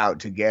go out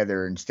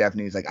together. And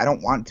Stephanie's like, I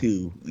don't want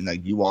to. And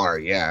like, you are,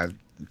 yeah,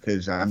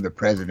 because I'm the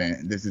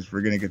president.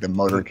 We're going to get the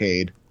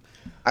motorcade.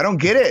 I don't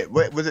get it.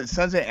 What was it?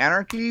 Sons of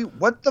Anarchy?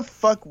 What the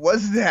fuck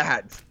was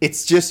that?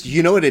 It's just,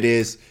 you know what it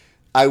is?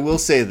 I will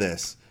say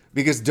this.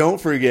 Because don't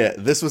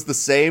forget, this was the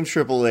same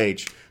Triple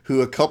H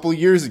who a couple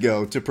years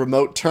ago, to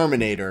promote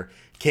Terminator,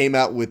 came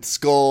out with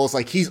skulls.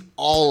 Like, he's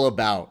all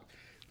about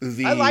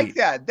the... I like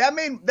that. That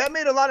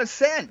made a lot of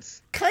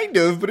sense. Kind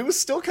of, but it was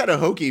still kind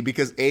of hokey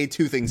because,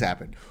 two things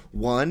happened.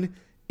 One,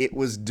 it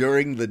was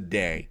during the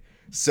day.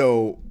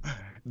 So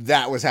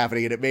that was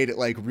happening, and it made it,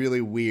 like,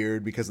 really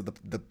weird because of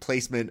the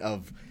placement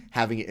of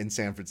having it in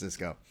San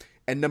Francisco.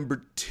 And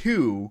number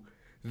two...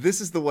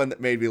 this is the one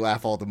that made me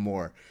laugh all the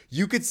more.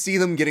 You could see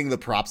them getting the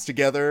props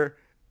together.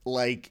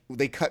 Like,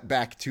 they cut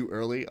back too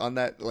early on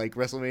that, like,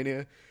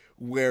 WrestleMania,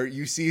 where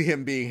you see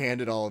him being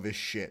handed all of his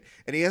shit.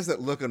 And he has that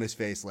look on his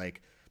face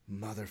like,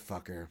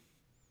 motherfucker,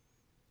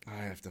 I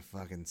have to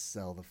fucking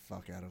sell the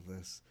fuck out of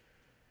this.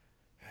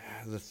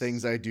 The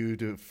things I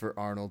do for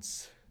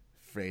Arnold's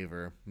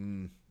favor.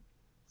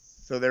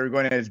 So they were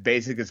going as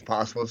basic as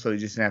possible, so you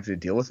just didn't have to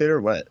deal with it, or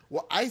what?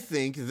 Well, I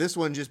think this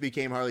one just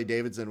became Harley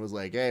Davidson was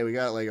like, hey, we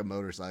got like a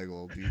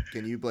motorcycle.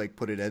 Can you like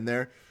put it in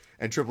there?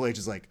 And Triple H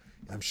is like,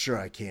 I'm sure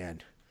I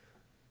can.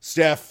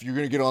 Steph, you're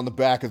going to get on the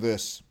back of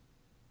this.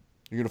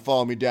 You're going to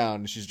follow me down.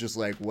 And she's just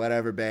like,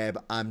 whatever, babe,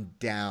 I'm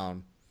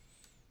down.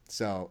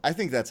 So I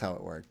think that's how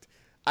it worked.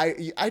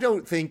 I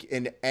don't think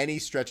in any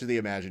stretch of the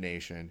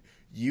imagination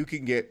you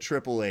can get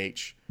Triple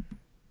H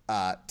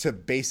to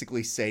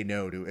basically say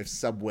no to if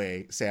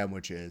Subway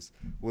sandwiches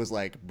was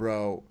like,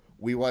 bro,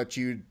 we want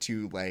you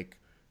to like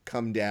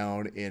come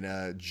down in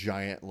a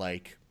giant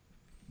like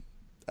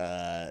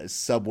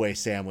Subway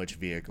sandwich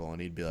vehicle,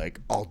 and he'd be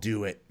like, I'll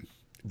do it,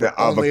 but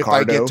only if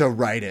I get to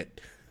ride it.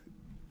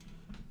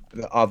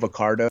 The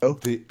avocado.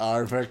 The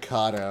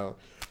avocado.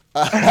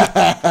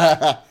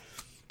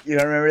 You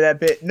don't remember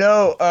that bit?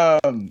 No.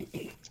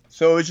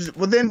 So it's just,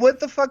 well, then what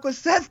the fuck was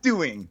Seth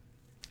doing?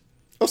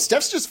 Oh,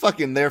 Steph's just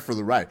fucking there for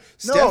the ride.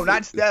 No,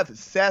 not Steph.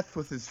 Seth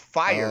with his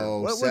fire.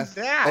 Oh, what Seth. was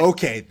that?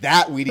 Okay,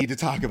 that we need to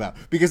talk about.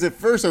 Because at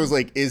first I was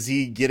like, is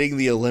he getting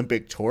the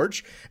Olympic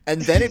torch?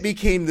 And then it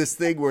became this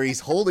thing where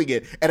he's holding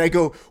it. And I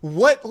go,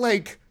 what,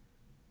 like,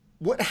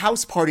 What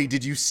house party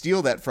did you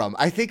steal that from?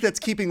 I think that's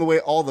keeping away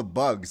all the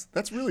bugs.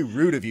 That's really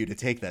rude of you to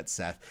take that,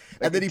 Seth.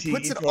 Like and then he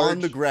puts it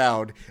on the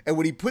ground. And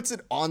when he puts it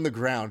on the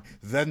ground,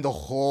 then the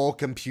whole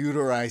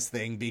computerized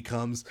thing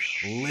becomes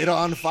lit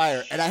on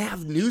fire. And I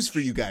have news for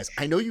you guys.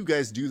 I know you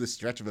guys do the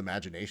stretch of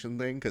imagination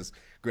thing because,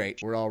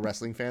 great, we're all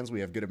wrestling fans.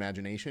 We have good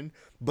imagination.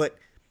 But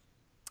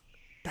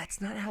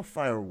that's not how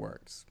fire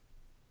works.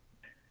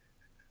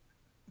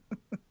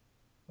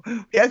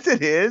 Yes,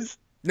 it is.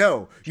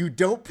 No, you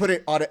don't put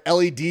it on an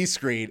LED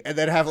screen and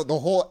then have the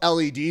whole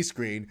LED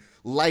screen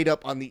light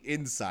up on the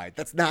inside.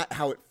 That's not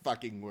how it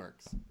fucking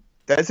works.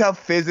 That's how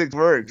physics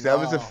works. That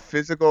was a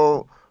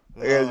physical,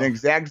 an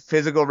exact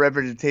physical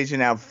representation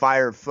of how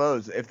fire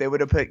flows. If they would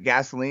have put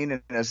gasoline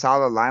in a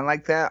solid line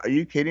like that, are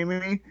you kidding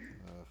me?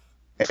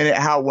 And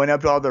how it went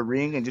up to all the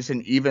ring and just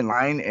an even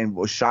line and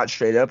was shot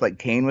straight up like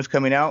Kane was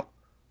coming out.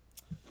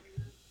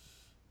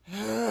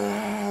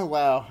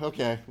 Wow.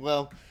 Okay.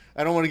 Well,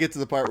 I don't want to get to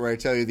the part where I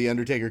tell you the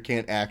Undertaker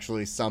can't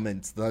actually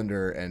summon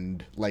thunder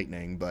and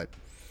lightning, but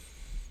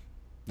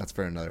that's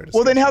for another discussion.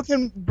 Well, then how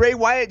can Bray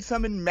Wyatt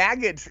summon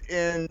maggots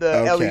in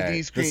the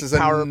LED screen? This is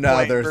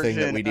another thing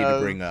that we need to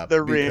bring up.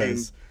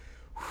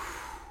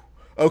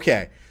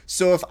 Okay,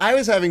 so if I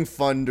was having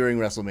fun during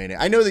WrestleMania,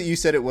 I know that you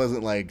said it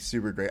wasn't like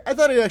super great. I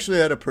thought it actually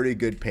had a pretty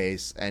good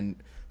pace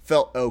and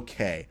felt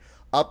okay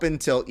up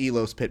until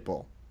Elos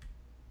Pitbull.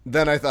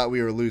 Then I thought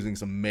we were losing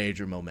some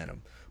major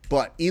momentum.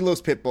 But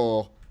Elos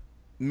Pitbull,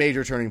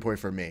 major turning point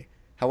for me.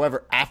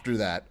 However, after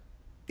that,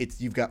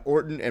 you've got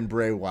Orton and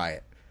Bray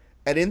Wyatt.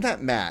 And in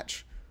that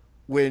match,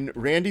 when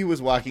Randy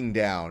was walking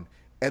down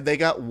and they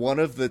got one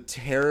of the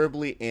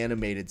terribly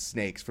animated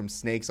snakes from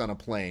Snakes on a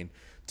Plane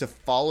to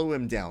follow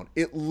him down,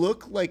 it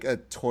looked like a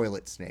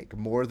toilet snake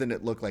more than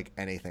it looked like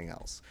anything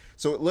else.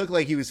 So it looked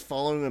like he was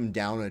following him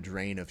down a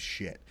drain of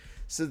shit.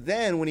 So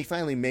then when he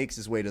finally makes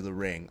his way to the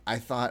ring, I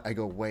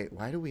go, wait,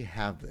 why do we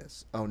have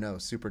this? Oh no,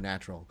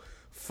 Supernatural.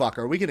 Fuck,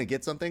 are we going to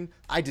get something?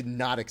 I did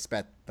not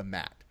expect the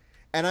mat.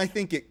 And I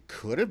think it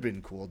could have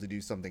been cool to do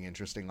something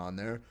interesting on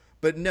there.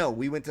 But no,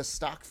 we went to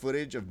stock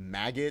footage of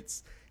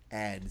maggots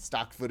and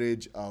stock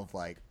footage of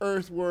like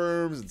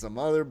earthworms and some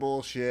other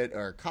bullshit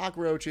or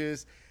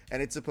cockroaches.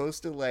 And it's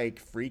supposed to like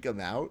freak them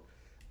out.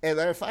 And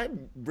if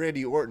I'm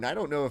Randy Orton, I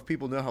don't know if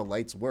people know how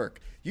lights work.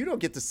 You don't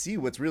get to see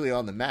what's really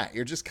on the mat.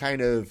 You're just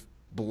kind of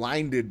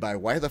blinded by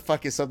why the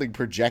fuck is something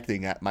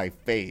projecting at my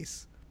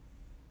face.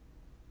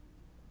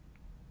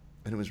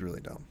 And it was really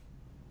dumb.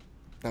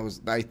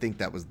 I think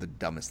that was the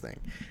dumbest thing.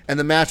 And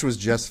the match was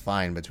just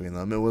fine between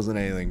them. It wasn't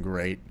anything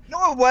great.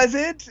 No, it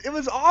wasn't. It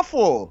was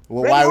awful.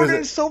 Well, why was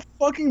it so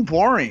fucking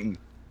boring?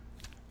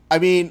 I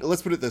mean,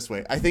 let's put it this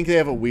way. I think they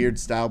have a weird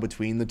style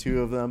between the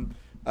two of them,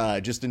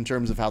 just in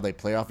terms of how they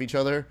play off each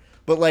other.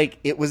 But, like,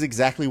 it was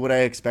exactly what I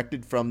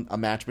expected from a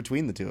match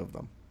between the two of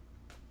them.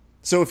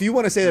 So if you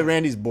want to say that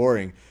Randy's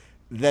boring,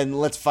 then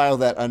let's file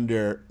that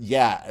under,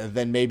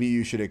 then maybe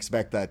you should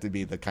expect that to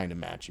be the kind of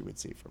match you would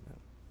see from him.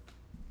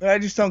 But I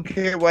just don't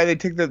get why they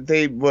took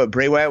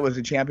Bray Wyatt was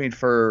the champion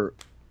for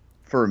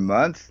a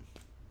month.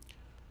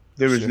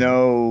 There was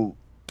no.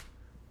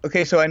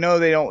 Okay, so I know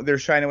they're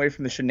shying away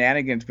from the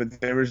shenanigans, but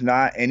there was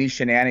not any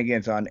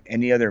shenanigans on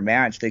any other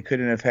match. They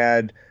couldn't have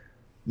had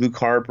Luke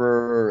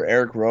Harper or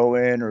Eric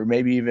Rowan or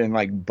maybe even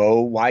like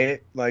Bo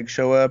Wyatt like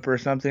show up or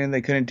something.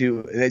 They couldn't do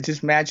it.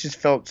 Just matches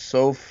felt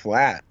so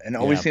flat, and it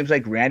always seems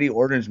like Randy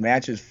Orton's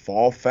matches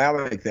fall flat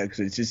like that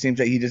because it just seems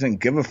like he doesn't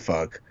give a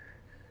fuck.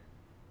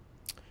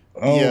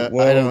 Oh, yeah,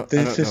 well, I don't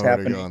know where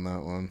to go on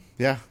that one.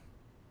 Yeah.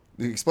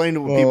 Explain to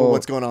people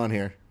what's going on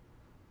here.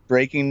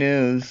 Breaking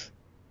news.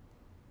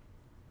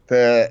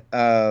 The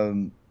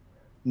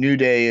New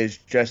Day is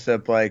dressed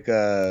up like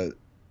a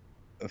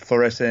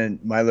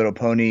fluorescent My Little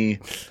Pony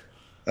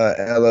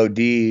LOD,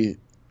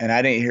 and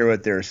I didn't hear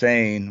what they were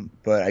saying,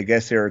 but I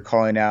guess they were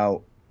calling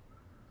out,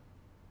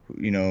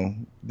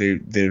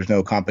 there's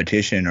no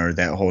competition or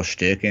that whole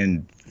shtick,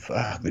 and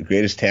the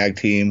greatest tag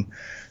team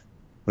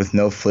with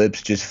no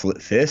flips, just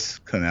flip fists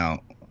come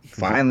out.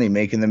 Finally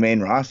making the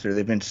main roster.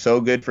 They've been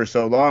so good for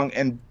so long.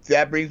 And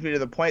that brings me to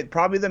the point.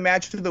 Probably the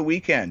match of the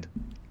weekend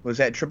was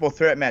that triple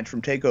threat match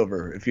from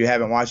TakeOver. If you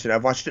haven't watched it,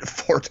 I've watched it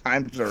 4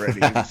 times already.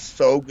 It was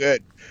so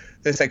good.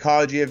 The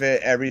psychology of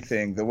it,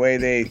 everything. The way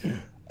they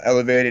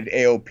elevated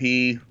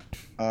AOP,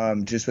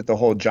 just with the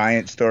whole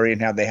Giant story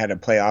and how they had to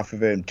play off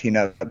of it and team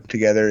up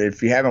together.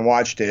 If you haven't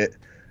watched it,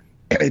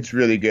 it's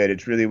really good.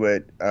 It's really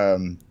what,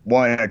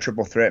 1, a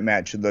triple threat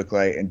match should look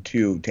like, and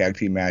 2, tag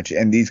team match.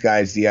 And these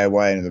guys,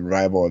 DIY and The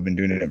Rival, have been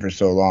doing it for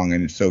so long,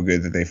 and it's so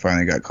good that they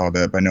finally got called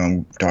up. I know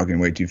I'm talking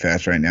way too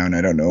fast right now, and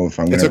I don't know if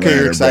I'm going to run out of breath. It's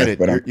okay, you're excited.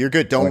 But you're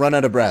good. Don't run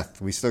out of breath.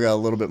 We still got a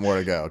little bit more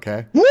to go,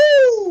 okay?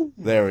 Woo!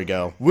 There we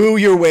go. Woo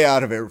your way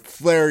out of it.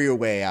 Flare your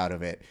way out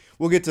of it.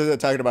 We'll get to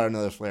talking about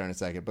another flare in a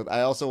second, but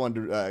I also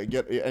wanted to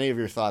get any of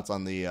your thoughts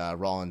on the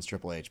Rollins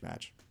Triple H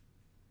match.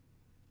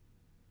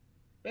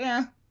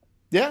 Yeah.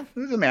 Yeah, it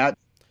was a match.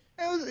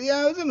 It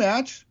was a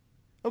match.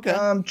 Okay.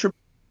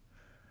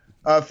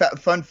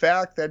 Fun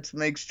fact, that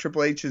makes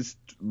Triple H's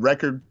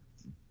record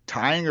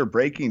tying or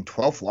breaking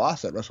 12th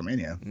loss at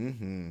WrestleMania.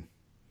 Mm-hmm.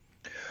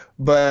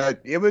 But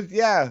it was,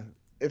 yeah,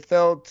 it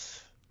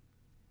felt.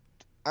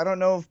 I don't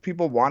know if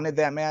people wanted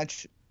that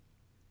match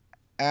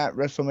at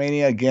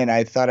WrestleMania. Again,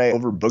 I thought I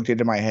overbooked it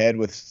in my head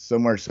with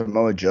somewhere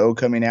Samoa Joe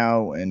coming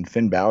out and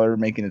Finn Balor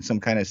making it some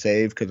kind of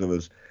save because it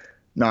was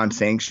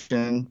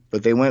non-sanctioned.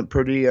 But they went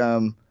pretty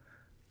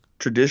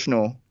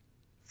traditional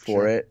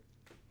for Sure. it.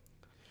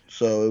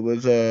 So it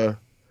was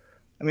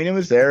I mean, it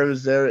was there. It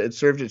was there. It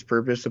served its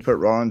purpose to put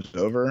Rollins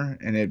over,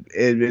 and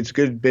it's a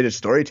good bit of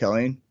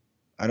storytelling.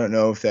 I don't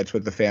know if that's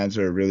what the fans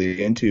are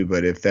really into,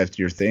 but if that's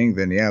your thing,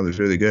 then yeah, it was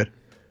really good.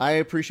 I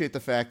appreciate the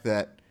fact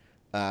that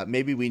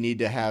maybe we need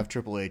to have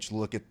Triple H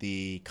look at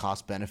the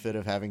cost benefit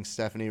of having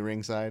Stephanie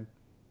ringside.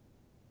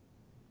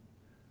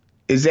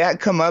 Is that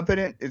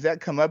comeuppance? Is that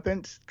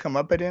comeuppance?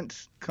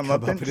 Comeuppance? Come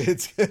up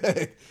Comeuppance?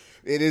 it.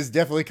 It is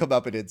definitely come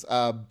up it.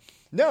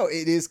 No,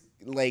 it is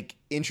like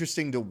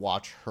interesting to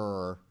watch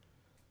her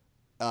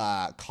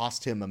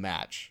cost him a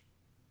match.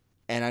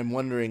 And I'm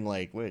wondering,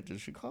 like, wait, did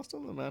she cost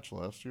him a match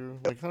last year?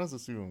 Like, how does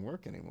this even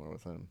work anymore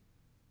with him?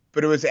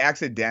 But it was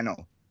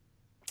accidental.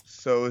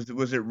 So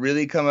was it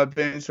really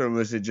comeuppance, or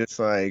was it just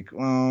like,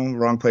 well,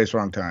 wrong place,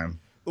 wrong time?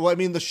 Well, I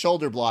mean, the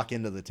shoulder block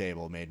into the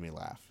table made me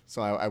laugh.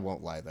 So I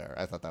won't lie there.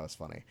 I thought that was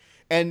funny.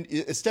 And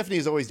Stephanie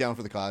is always down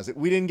for the cause.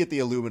 We didn't get the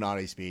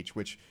Illuminati speech,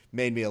 which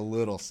made me a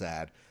little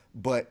sad.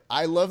 But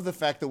I love the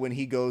fact that when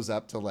he goes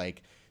up to,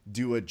 like,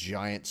 do a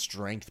giant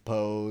strength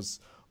pose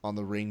on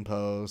the ring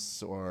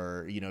posts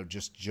or,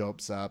 just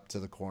jumps up to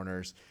the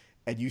corners,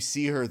 and you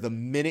see her the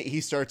minute he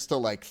starts to,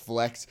 like,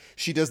 flex,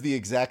 she does the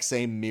exact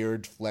same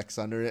mirrored flex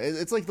under it.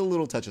 It's like the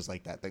little touches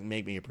like that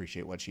make me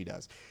appreciate what she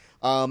does.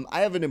 I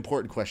have an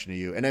important question to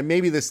you, and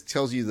maybe this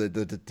tells you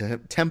the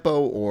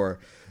tempo or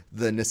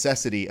the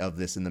necessity of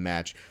this in the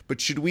match, but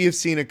should we have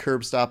seen a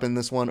curb stop in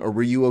this one, or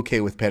were you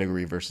okay with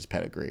pedigree versus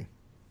pedigree?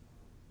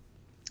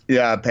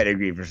 Yeah,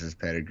 pedigree versus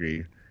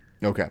pedigree.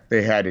 Okay.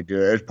 They had to do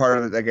it. It was part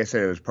of, like I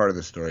said, it was part of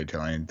the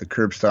storytelling. The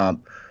curb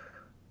stomp.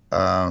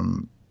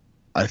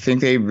 I think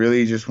they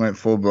really just went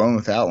full blown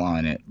with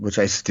outlawing it, which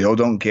I still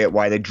don't get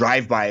why the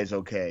drive by is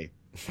okay.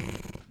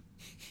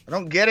 I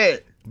don't get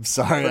it. I'm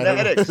sorry.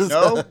 Phonetics,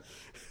 no? Is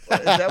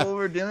that what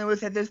we're dealing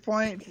with at this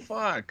point?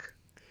 Fuck.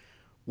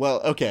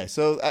 Well, okay,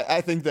 so I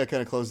think that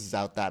kind of closes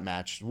out that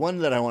match. One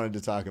that I wanted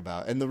to talk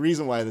about, and the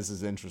reason why this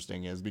is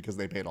interesting is because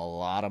they paid a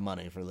lot of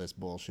money for this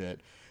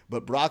bullshit.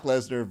 But Brock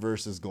Lesnar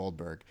versus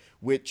Goldberg,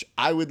 which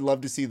I would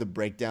love to see the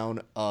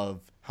breakdown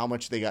of how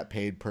much they got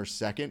paid per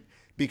second,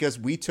 because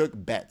we took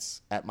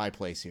bets at my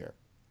place here.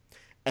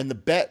 And the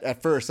bet,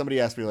 at first,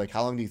 somebody asked me, like,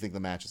 how long do you think the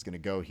match is going to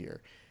go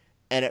here?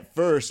 And at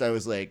first, I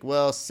was like,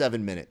 well,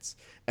 7 minutes.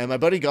 And my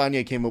buddy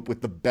Gagne came up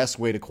with the best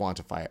way to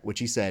quantify it, which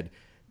he said,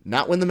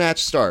 not when the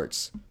match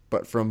starts,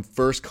 but from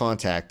first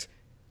contact,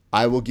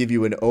 I will give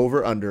you an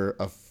over-under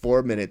of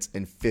 4 minutes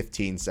and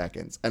 15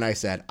 seconds. And I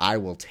said, I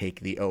will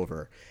take the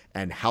over.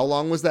 And how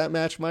long was that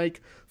match,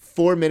 Mike?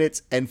 4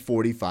 minutes and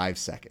 45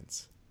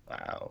 seconds.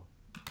 Wow.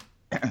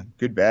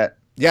 Good bet.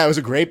 Yeah, it was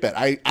a great bet.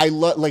 I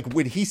love, like,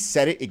 when he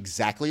said it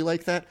exactly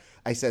like that,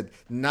 I said,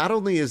 not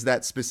only is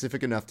that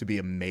specific enough to be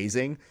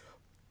amazing,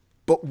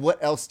 but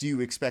what else do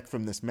you expect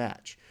from this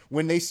match?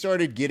 When they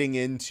started getting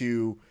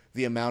into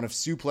the amount of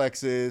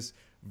suplexes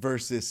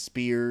versus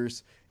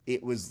spears,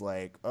 it was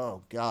like,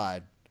 oh,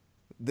 God.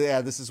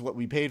 Yeah, this is what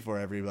we paid for,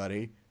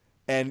 everybody.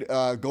 And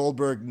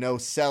Goldberg no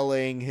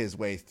selling his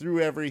way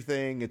through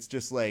everything. It's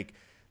just like,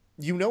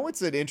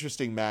 it's an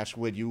interesting match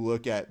when you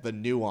look at the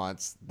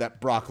nuance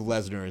that Brock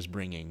Lesnar is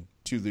bringing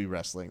to the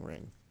wrestling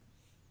ring.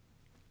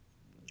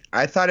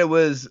 I thought it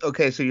was,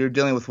 okay, so you're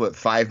dealing with, what,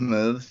 5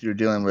 moves? You're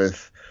dealing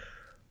with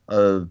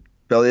a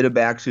belly to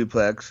back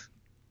suplex,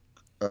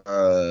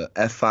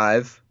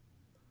 F5,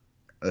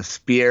 a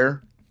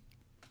spear,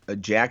 a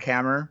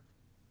jackhammer,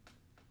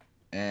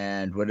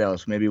 and what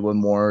else? Maybe one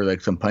more,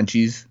 like some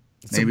punchies.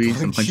 Maybe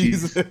some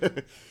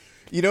punchies.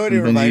 You know what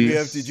it reminded me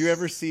of? Did you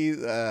ever see,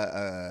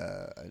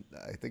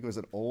 I think it was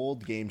an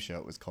old game show,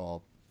 it was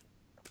called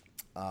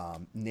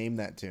Name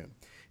That Tune.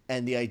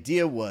 And the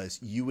idea was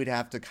you would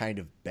have to kind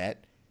of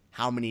bet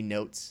how many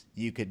notes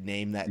you could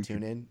name that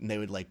tune in. And they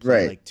would like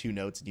play like 2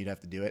 notes and you'd have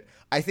to do it.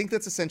 I think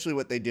that's essentially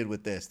what they did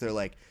with this. They're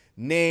like,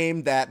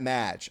 name that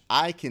match.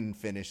 I can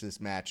finish this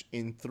match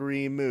in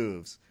 3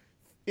 moves.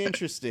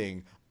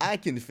 Interesting. I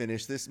can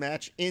finish this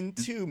match in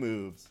 2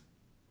 moves.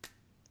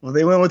 Well,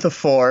 they went with a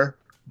 4.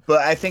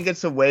 But I think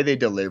it's the way they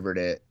delivered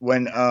it.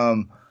 When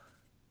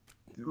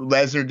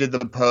Lesnar did the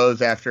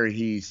pose after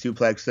he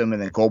suplexed him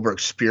and then Goldberg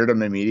speared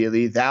him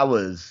immediately,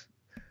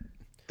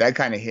 that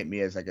kind of hit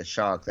me as like a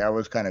shock. That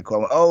was kind of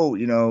cool. Oh,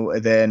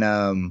 and then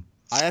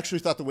I actually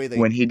thought the way they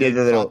when he did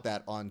the little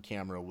that on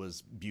camera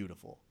was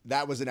beautiful.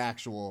 That was an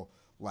actual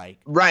like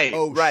right,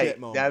 oh right. shit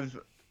moment. That was,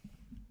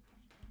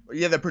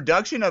 yeah, the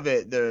production of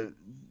it, the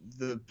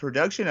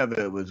production of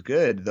it was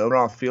good. The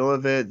overall feel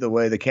of it, the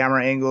way the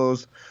camera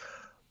angles.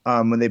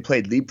 When they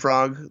played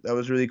Leapfrog, that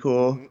was really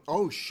cool.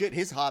 Oh shit,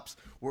 his hops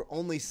were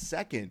only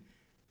second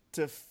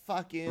to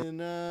fucking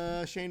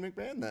Shane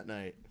McMahon that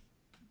night.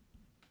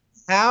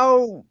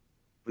 How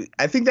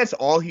I think that's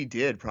all he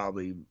did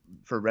probably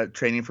for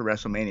training for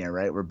WrestleMania,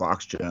 right? Were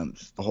box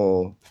jumps. The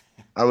whole,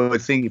 I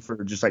would think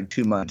for just like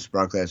 2 months,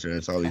 Brock Lesnar.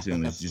 That's all he's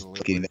doing is just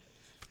Absolutely.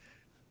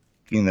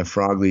 getting the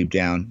frog leap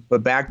down.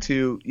 But back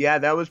to yeah,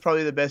 that was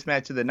probably the best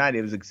match of the night.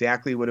 It was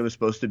exactly what it was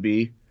supposed to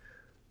be.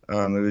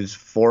 It was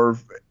 4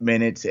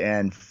 minutes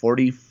and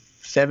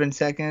 47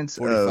 seconds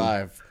of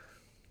 45.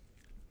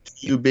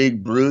 two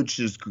big brutes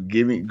just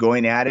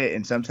going at it,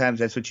 and sometimes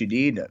that's what you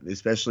need,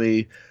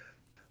 especially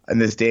in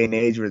this day and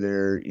age where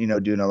they're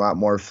doing a lot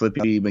more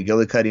flippy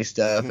McGillicuddy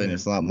stuff, and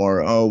it's a lot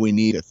more we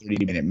need a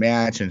 30-minute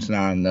match and it's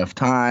not enough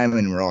time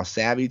and we're all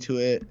savvy to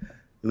it.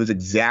 It was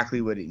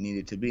exactly what it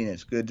needed to be, and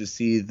it's good to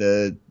see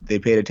they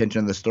paid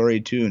attention to the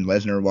story too, and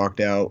Lesnar walked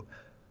out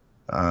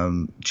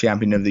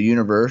champion of the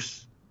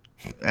universe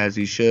as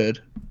he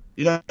should.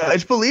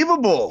 It's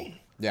believable.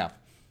 Yeah.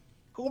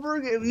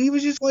 Goldberg, he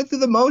was just going through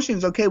the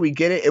motions. Okay, we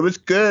get it. It was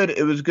good.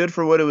 It was good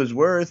for what it was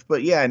worth.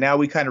 But yeah, now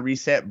we kind of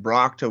reset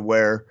Brock to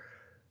where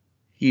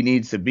he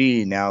needs to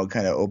be. Now it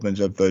kind of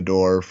opens up the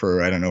door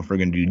for, I don't know if we're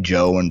going to do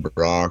Joe and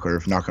Brock, or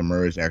if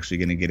Nakamura is actually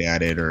going to get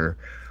at it, or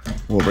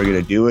what we're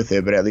going to do with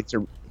it. But at least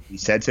he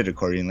sets it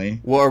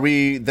accordingly. Well, are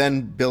we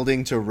then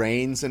building to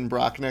Reigns and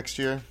Brock next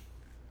year?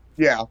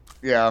 Yeah.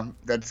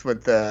 That's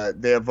what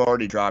they have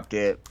already dropped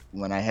it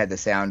when I had the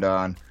sound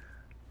on.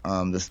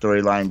 The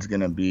storyline's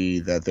going to be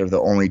that they're the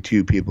only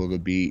two people to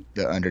beat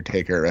The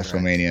Undertaker at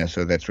WrestleMania,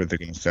 so that's what they're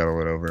going to settle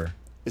it over.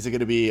 Is it going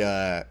to be,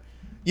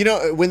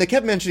 when they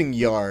kept mentioning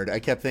Yard, I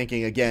kept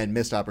thinking, again,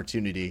 missed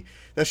opportunity.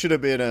 That should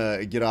have been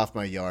a get off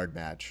my yard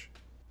match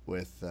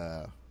with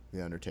The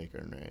Undertaker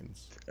and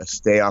Reigns. A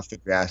stay off the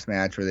grass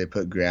match where they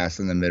put grass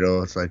in the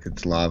middle. It's like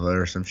it's lava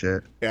or some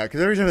shit. Yeah,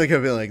 because every time they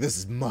kept being like, this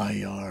is my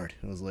yard.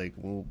 I was like,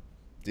 well,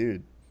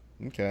 dude,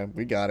 okay,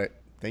 we got it.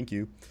 Thank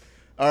you.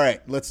 All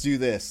right, let's do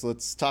this.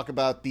 Let's talk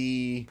about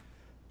did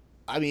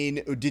you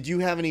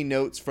have any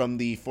notes from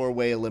the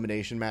 4-way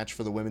elimination match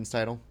for the women's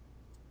title?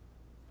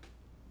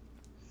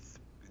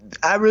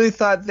 I really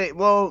thought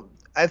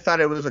I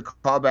thought it was a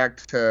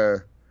callback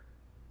to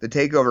the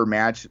TakeOver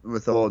match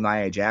with the whole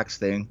Nia Jax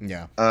thing.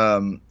 Yeah.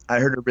 I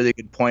heard a really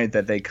good point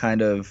that they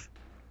kind of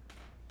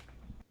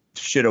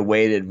should have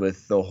waited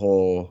with the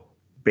whole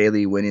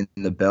Bayley winning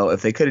the belt.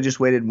 If they could have just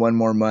waited one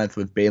more month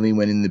with Bayley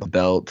winning the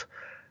belt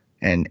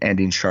and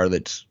ending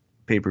Charlotte's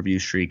pay-per-view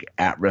streak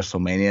at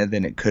WrestleMania,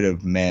 then it could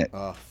have meant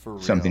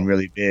something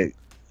really big.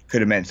 Could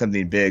have meant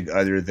something big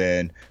other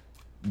than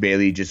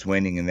Bayley just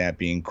winning and that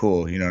being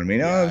cool. You know what I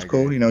mean? Yeah, it's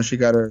cool.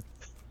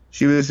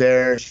 She was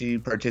there. She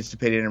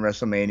participated in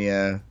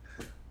WrestleMania.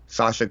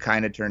 Sasha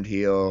kind of turned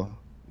heel.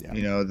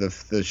 Yeah.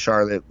 The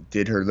Charlotte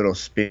did her little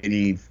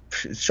spinny.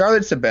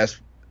 Charlotte's the best.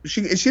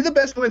 Is she the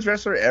best women's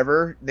wrestler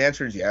ever? The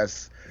answer is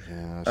yes.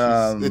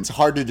 Yeah, it's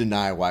hard to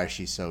deny why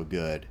she's so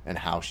good and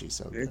how she's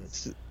so good.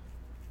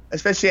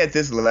 Especially at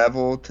this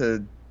level,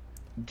 to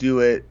do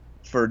it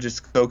for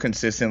just so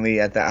consistently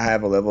at that high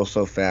of a level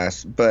so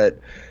fast. But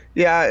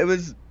yeah, it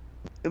was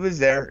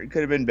there. It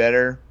could have been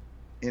better.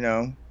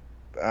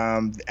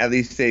 At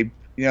least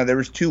there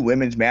was 2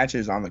 women's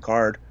matches on the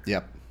card.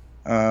 Yep.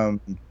 I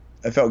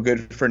felt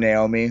good for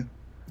Naomi.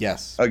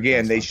 Yes.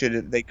 Again, they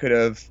could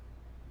have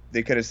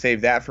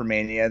saved that for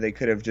Mania. They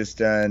could have just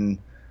done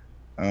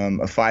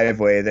a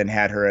 5-way, then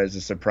had her as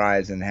a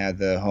surprise and had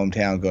the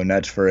hometown go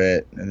nuts for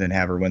it, and then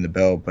have her win the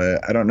belt.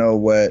 But I don't know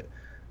what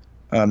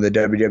the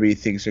WWE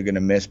thinks they're going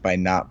to miss by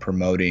not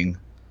promoting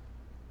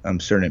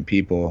certain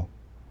people.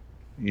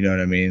 You know what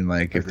I mean?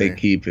 Like if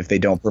they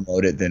don't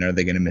promote it, then are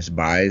they going to miss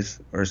buys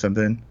or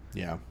something?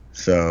 Yeah.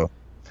 So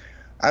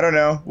I don't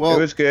know. Well,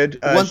 it was good.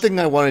 One thing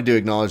I wanted to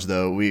acknowledge,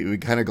 though, we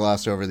kind of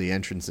glossed over the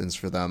entrances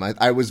for them.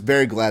 I was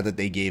very glad that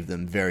they gave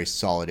them very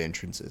solid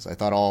entrances. I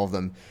thought all of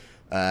them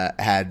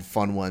had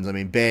fun ones. I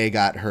mean, Bae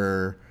got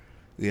her,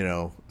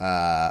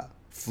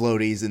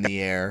 floaties in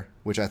the air,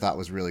 which I thought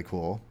was really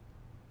cool.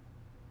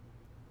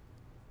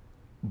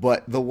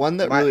 But the one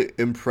that really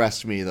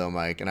impressed me, though,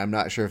 Mike, and I'm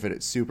not sure if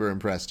it super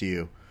impressed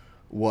you,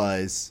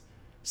 was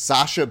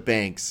Sasha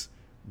Banks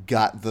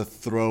got the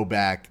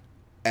throwback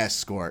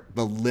escort,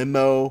 the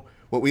limo,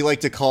 what we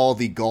like to call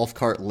the golf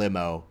cart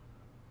limo,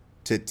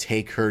 to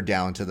take her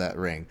down to that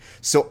ring.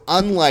 So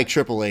unlike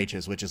Triple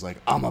H's, which is like,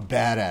 I'm a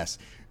badass,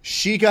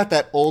 she got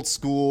that old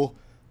school,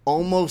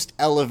 almost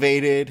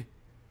elevated,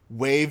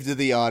 wave to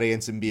the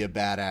audience and be a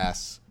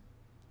badass,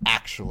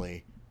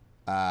 actually,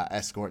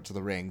 escort to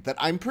the ring. That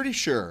I'm pretty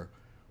sure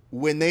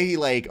when they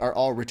are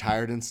all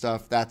retired and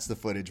stuff, that's the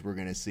footage we're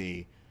going to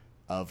see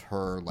of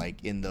her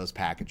in those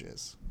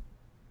packages.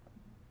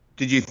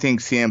 Did you think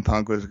CM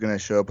Punk was going to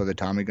show up with a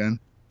Tommy gun?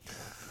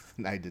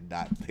 I did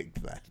not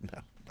think that, no.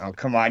 Oh,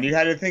 come on. You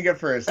had to think it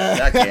for a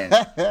second.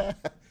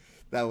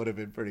 That would have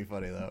been pretty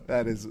funny, though.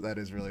 That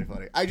is really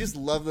funny. I just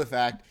love the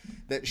fact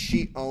that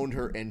she owned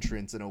her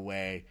entrance in a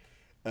way.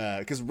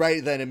 Because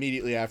right then,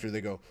 immediately after,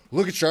 they go,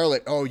 look at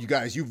Charlotte. Oh, you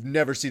guys, you've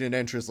never seen an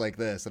entrance like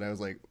this. And I was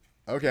like,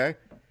 okay.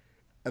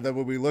 And then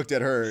when we looked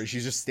at her,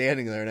 she's just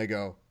standing there, and I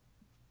go,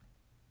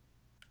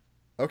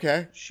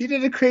 okay. She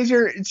did a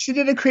crazier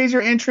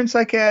entrance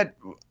like at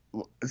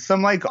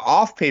some like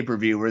off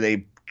pay-per-view where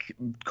they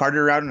carted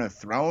her out on a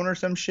throne or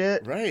some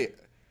shit. Right.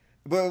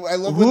 But I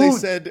love when they Who?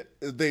 said,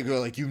 they go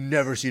like, "You've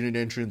never seen an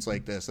entrance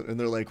like this," and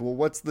they're like, "Well,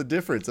 what's the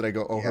difference?" And I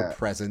go, "Oh, her Yeah.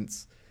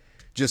 presence,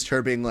 just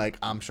her being like,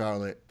 I'm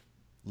Charlotte,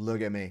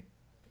 look at me."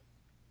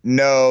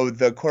 No,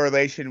 the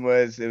correlation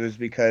was it was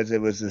because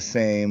it was the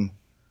same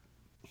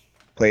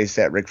place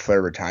that Ric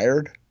Flair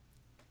retired.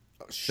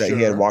 That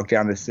he had Sure, walked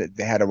down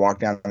they had to walk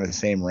down the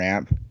same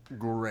ramp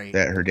great,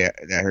 that her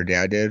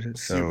dad did. super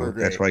So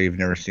that's great. why you've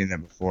never seen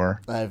that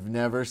before. I've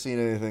never seen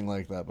anything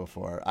like that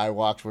before. I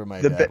walked where my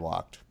The dad be-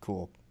 walked.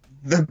 Cool.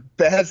 the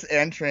best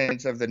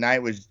entrance of the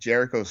night was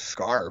Jericho's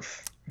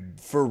scarf.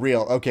 For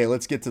real. Okay,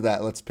 let's get to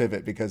that. Let's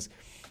pivot because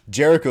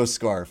Jericho's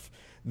scarf.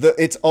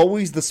 It's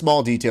always the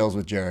small details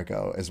with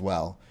Jericho as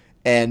well.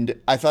 And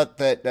I thought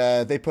that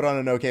they put on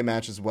an okay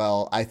match as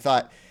well. I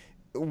thought,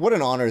 what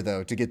an honor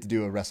though to get to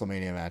do a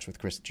WrestleMania match with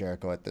Chris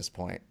Jericho at this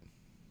point.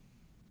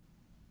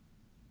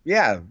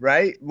 Yeah,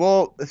 right.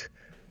 Well, this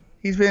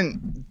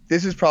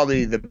is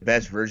probably the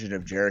best version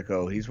of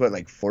Jericho. He's what,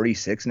 like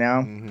 46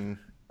 now? Mm-hmm.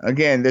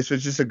 Again, this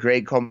was just a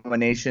great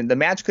culmination. The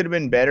match could have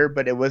been better,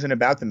 but it wasn't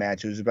about the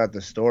match. It was about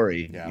the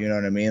story. Yeah. You know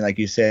what I mean? Like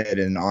you said,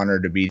 an honor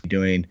to be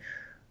doing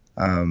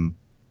um,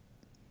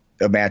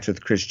 a match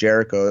with Chris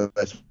Jericho.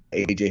 That's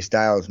AJ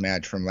Styles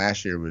match from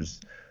last year was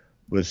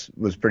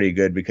pretty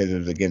good because it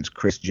was against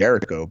Chris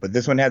Jericho. But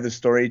this one had the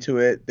story to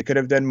it. They could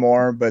have done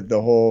more, but the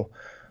whole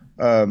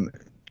um,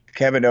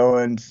 Kevin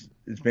Owens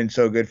has been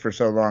so good for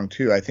so long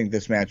too. I think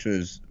this match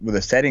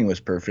the setting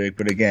was perfect,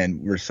 but again,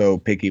 we're so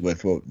picky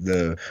with what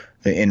the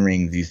in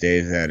ring these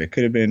days that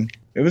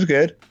it was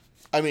good.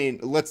 I mean,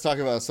 let's talk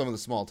about some of the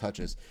small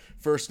touches.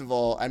 First of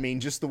all, I mean,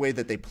 just the way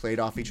that they played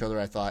off each other,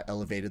 I thought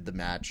elevated the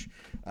match.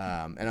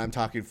 And I'm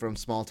talking from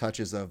small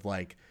touches of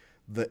like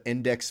the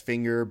index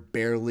finger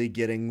barely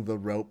getting the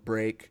rope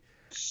break.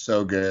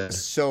 So good.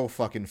 So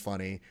fucking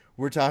funny.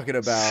 We're talking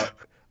about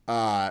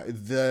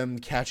them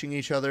catching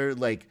each other.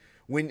 Like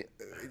when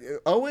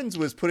Owens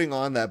was putting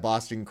on that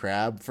Boston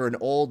Crab for an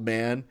old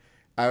man,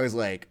 I was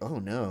like, oh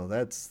no,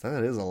 that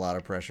is a lot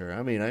of pressure.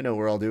 I mean, I know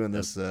we're all doing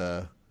this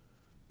to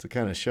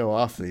kind of show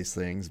off these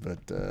things,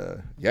 but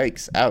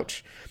yikes,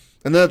 ouch.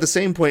 And then at the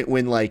same point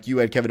when like you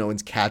had Kevin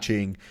Owens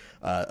catching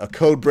a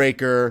code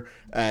breaker,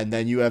 and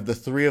then you have the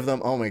three of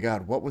them. Oh my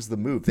God, what was the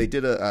move? They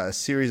did a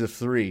series of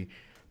three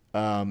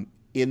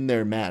in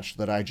their match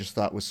that I just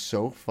thought was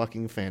so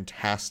fucking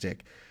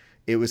fantastic.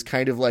 It was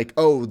kind of like,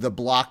 oh, the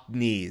blocked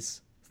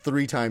knees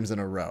 3 times in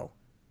a row.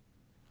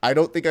 I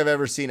don't think I've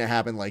ever seen it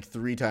happen like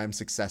 3 times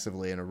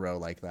successively in a row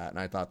like that, and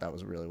I thought that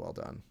was really well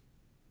done.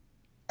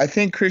 I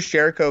think Chris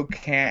Jericho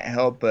can't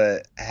help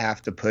but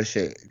have to push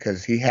it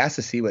because he has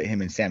to see what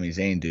him and Sami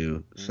Zayn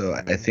do. So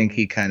I think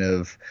he kind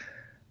of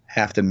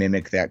have to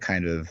mimic that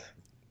kind of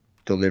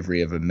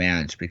delivery of a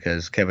match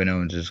because Kevin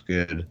Owens is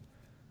good.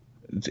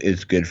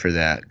 It's good for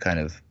that kind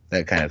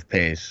of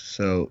pace.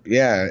 So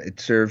yeah, it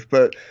served.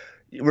 But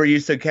we're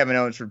used to Kevin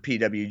Owens from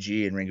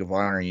PWG and Ring of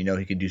Honor. You know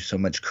he can do so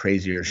much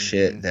crazier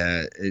shit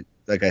that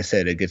like I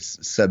said, it gets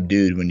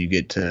subdued when you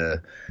get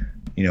to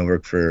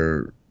work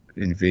for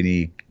in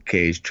Vinny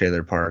Cage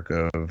trailer park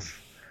of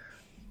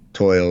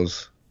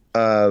toils.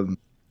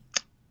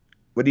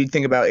 What do you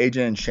think about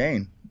AJ and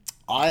Shane?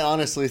 I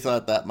honestly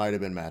thought that might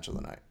have been match of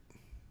the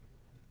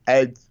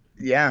night.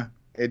 Yeah,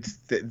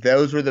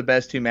 those were the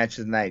best two matches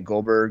of the night.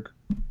 Goldberg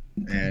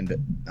and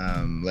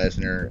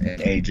Lesnar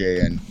and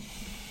AJ and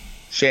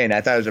Shane.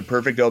 I thought it was a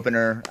perfect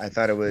opener. I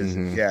thought it was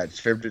it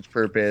served its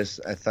purpose.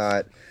 I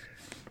thought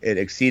it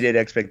exceeded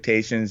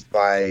expectations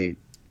by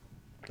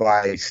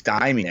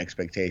stymieing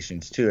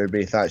expectations too.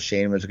 Everybody thought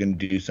Shane was going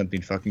to do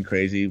something fucking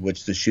crazy,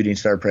 which the shooting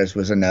star press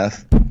was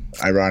enough.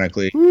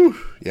 Ironically, Whew,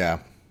 yeah,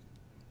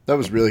 that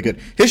was really good.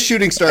 His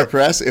shooting star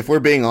press, if we're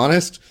being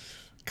honest,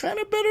 kind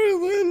of better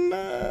than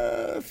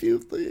a few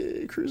of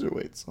the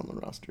cruiserweights on the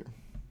roster.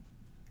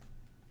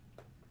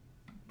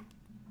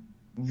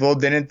 well,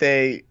 didn't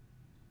they?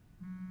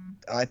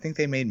 I think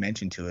they made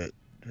mention to it.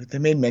 They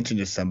made mention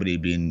to somebody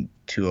being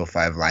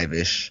 205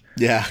 live-ish,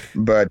 Yeah,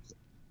 but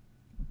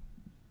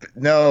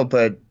no,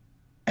 but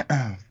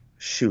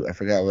shoot, I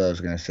forgot what I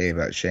was going to say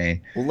about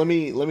Shane. well, let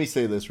me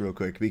say this real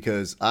quick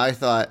because I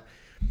thought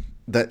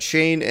that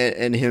Shane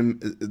and him,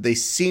 they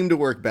seem to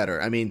work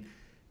better. I mean,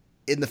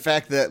 in the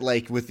fact that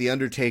like with the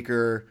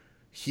Undertaker,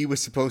 he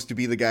was supposed to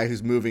be the guy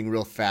who's moving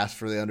real fast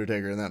for the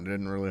Undertaker, and that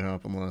didn't really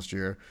happen last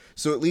year.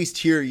 So at least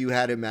here you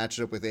had him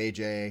matched up with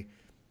AJ,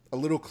 a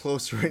little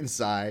closer in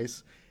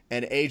size,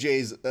 and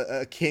AJ's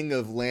a king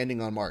of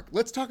landing on mark.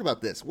 Let's talk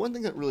about this. One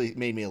thing that really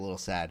made me a little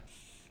sad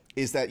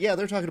is that, yeah,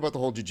 they're talking about the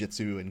whole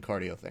jiu-jitsu and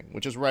cardio thing,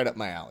 which is right up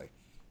my alley.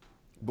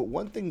 But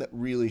one thing that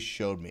really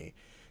showed me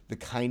the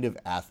kind of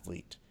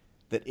athlete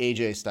that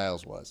AJ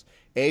Styles was.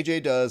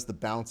 AJ does the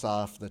bounce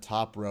off the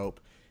top rope,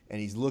 and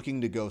he's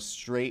looking to go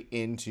straight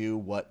into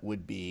what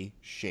would be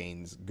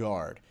Shane's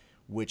guard,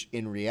 which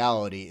in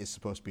reality is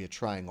supposed to be a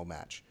triangle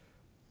match.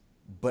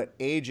 But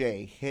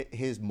AJ hit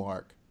his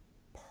mark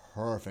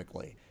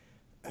perfectly,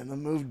 and the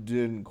move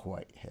didn't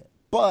quite hit.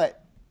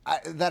 But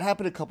that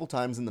happened a couple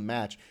times in the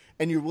match,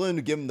 and you're willing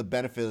to give them the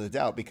benefit of the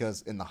doubt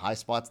because in the high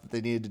spots that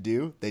they needed to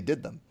do, they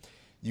did them.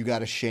 You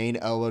got a Shane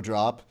elbow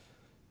drop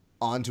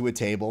onto a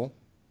table.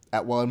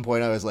 At one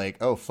point, I was like,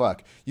 oh,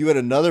 fuck. You had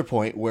another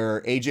point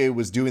where AJ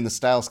was doing the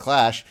Styles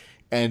Clash,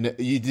 and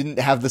you didn't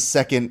have the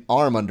second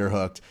arm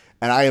underhooked.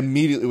 And I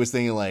immediately was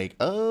thinking, like,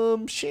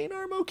 Shane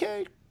arm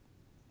okay?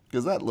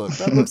 Because that looks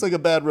like a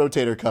bad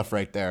rotator cuff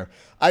right there.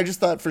 I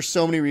just thought for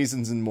so many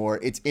reasons and more,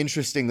 it's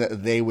interesting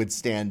that they would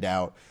stand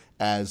out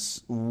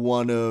as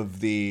one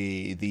of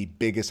the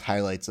biggest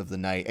highlights of the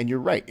night. And you're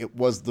right, it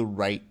was the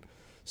right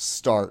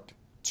start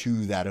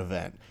to that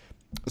event.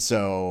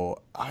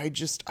 So I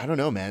don't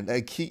know,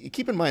 man.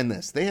 Keep in mind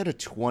this. They had a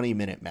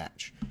 20-minute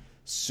match.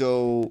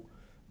 So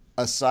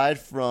aside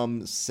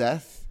from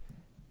Seth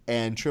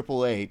and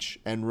Triple H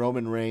and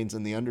Roman Reigns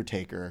and The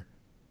Undertaker,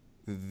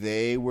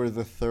 they were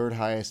the third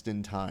highest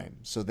in time.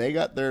 So they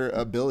got their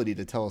ability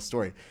to tell a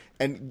story.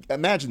 And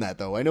imagine that,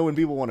 though. I know when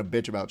people want to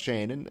bitch about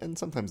Shane, and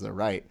sometimes they're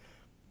right,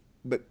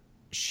 but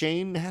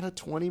Shane had a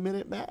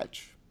 20-minute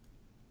match.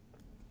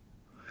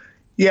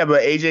 Yeah,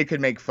 but AJ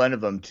could make fun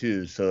of him,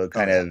 too. So it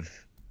kind of,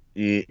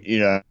 you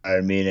know what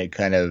I mean? It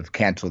kind of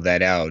canceled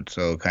that out.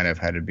 So it kind of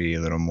had to be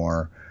a little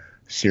more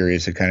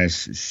serious. It kind of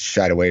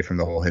shied away from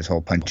his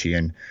whole punchy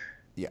and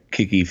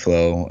kicky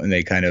flow, and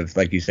they kind of,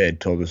 like you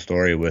said, told the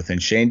story with.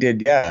 And Shane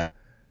did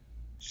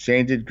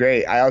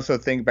great. I also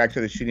think back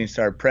to the Shooting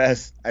Star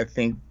Press. I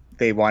think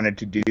they wanted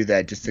to do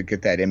that just to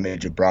get that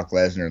image of Brock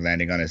Lesnar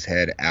landing on his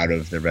head out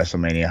of the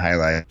WrestleMania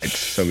highlights,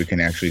 so we can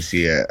actually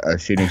see a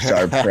Shooting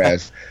Star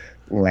Press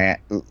land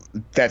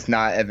that's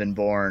not Evan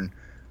Bourne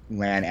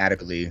land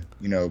adequately.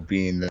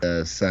 Being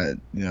the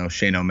son,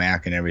 Shane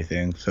O'Mac and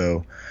everything.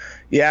 So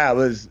yeah, I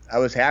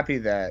was happy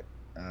that.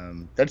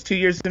 That's 2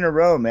 years in a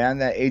row, man.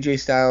 That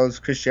AJ Styles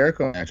Chris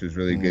Jericho match was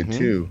really good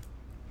too.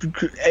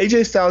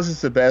 AJ Styles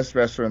is the best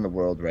wrestler in the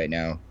world right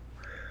now.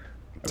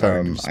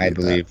 I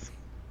believe. That.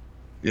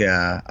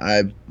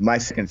 Yeah, my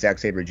second Zack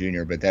Sabre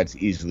Jr., but that's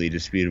easily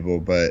disputable.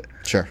 But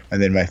sure.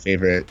 And then my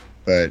favorite,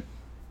 but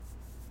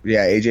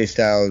yeah, AJ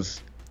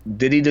Styles.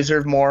 Did he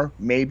deserve more?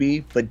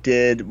 Maybe, but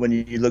when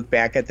you look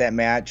back at that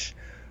match,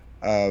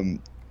 I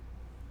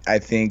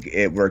think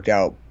it worked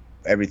out.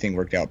 Everything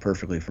worked out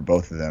perfectly for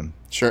both of them.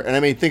 Sure. And I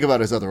mean, think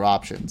about his other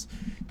options.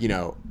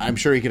 I'm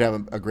sure he could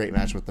have a great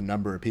match with a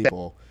number of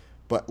people,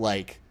 but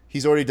like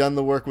he's already done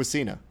the work with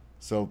Cena.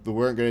 So they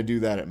weren't going to do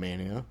that at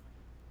Mania.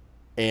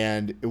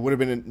 And it would have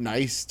been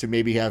nice to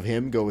maybe have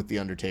him go with The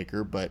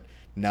Undertaker, but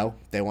no,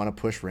 they want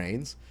to push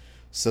Reigns.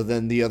 So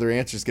then the other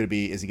answer is going to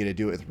be, is he going to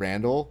do it with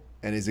Randall?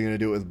 And is he going to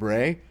do it with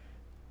Bray?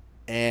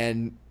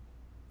 And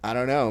I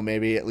don't know,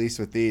 maybe at least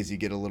with these, you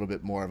get a little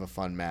bit more of a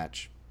fun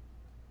match.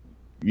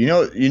 You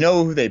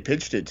know who they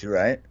pitched it to,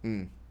 right?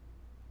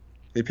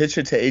 They pitched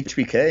it to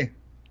HBK.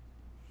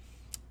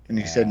 And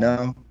he said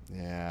no.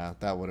 Yeah,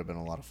 that would have been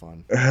a lot of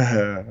fun.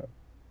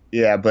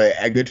 Yeah, but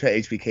good for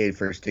HBK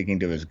for sticking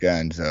to his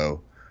gun.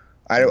 So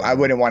I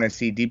wouldn't want to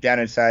see deep down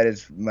inside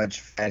as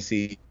much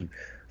fantasy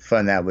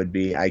fun that would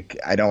be. I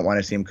don't want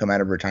to see him come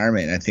out of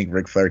retirement. I think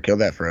Ric Flair killed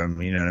that for him.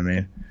 You know what I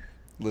mean?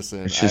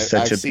 Listen,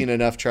 I've seen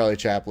enough Charlie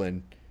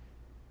Chaplin,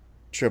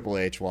 Triple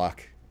H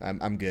walk.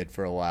 I'm good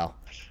for a while.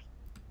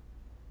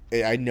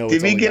 I know.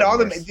 Did we get all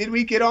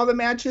the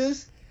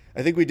matches?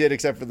 I think we did,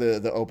 except for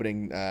the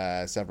opening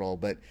several.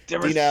 But there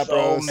were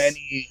so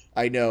many.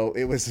 I know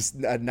it was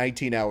a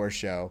 19-hour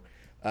show.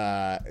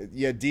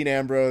 Dean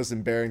Ambrose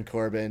and Baron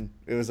Corbin.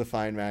 It was a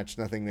fine match,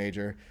 nothing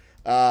major.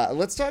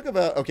 Let's talk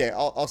about. Okay,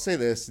 I'll say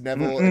this: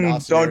 Neville and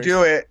Austin. Don't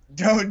do it.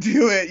 Don't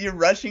do it. You're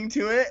rushing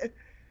to it.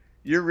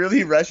 You're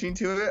really rushing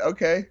to it.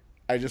 Okay.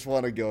 I just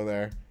want to go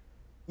there.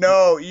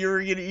 No, you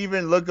were going to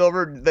even look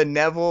over the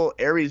Neville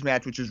Aries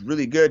match, which was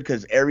really good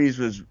because Aries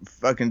was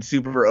fucking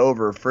super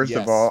over. First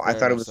of all, I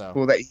thought it was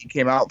cool that he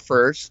came out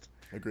first.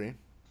 Agree.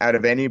 Out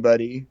of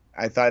anybody.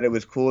 I thought it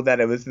was cool that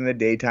it was in the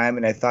daytime,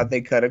 and I thought they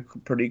cut a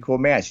pretty cool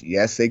match.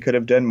 Yes, they could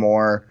have done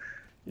more.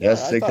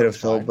 Yes, they could have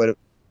sold, but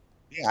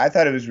I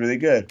thought it was really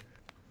good.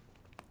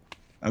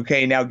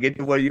 Okay, now get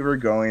to where you were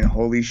going.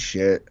 Holy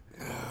shit.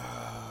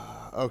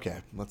 Okay,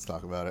 let's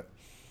talk about it.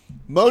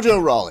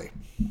 Mojo Rawley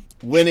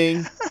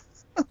winning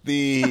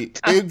the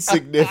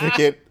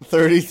insignificant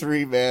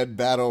 33-man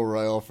battle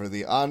royal for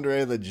the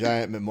Andre the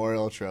Giant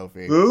Memorial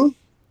Trophy. Who?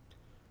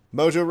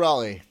 Mojo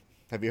Rawley.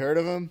 Have you heard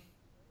of him?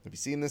 Have you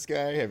seen this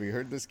guy? Have you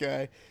heard this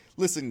guy?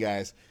 Listen,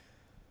 guys.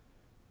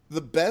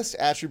 The best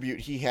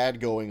attribute he had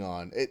going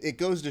on, it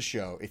goes to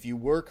show, if you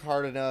work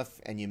hard enough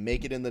and you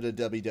make it into the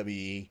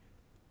WWE,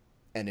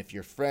 and if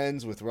you're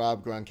friends with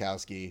Rob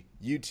Gronkowski,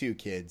 you two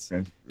kids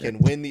can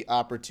win the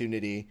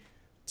opportunity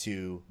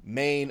to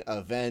main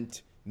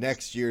event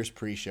next year's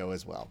pre-show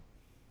as well.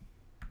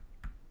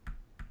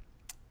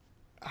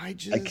 I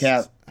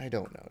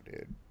don't know,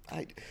 dude.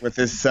 With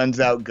his Suns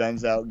Out,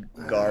 Guns Out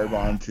garb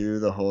on too,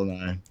 the whole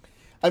nine.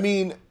 I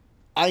mean,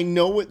 I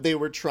know what they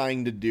were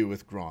trying to do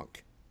with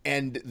Gronk,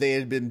 and they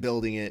had been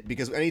building it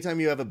because anytime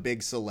you have a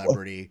big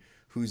celebrity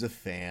who's a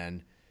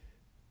fan,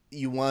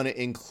 you want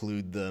to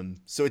include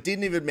them. So it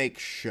didn't even make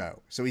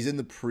show. So he's in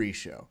the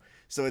pre-show.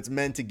 So it's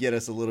meant to get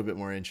us a little bit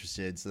more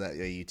interested so that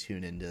you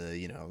tune into,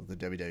 the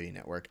WWE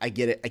Network. I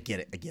get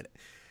it.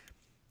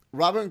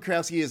 Rob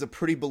Gronkowski is a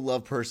pretty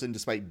beloved person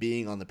despite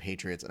being on the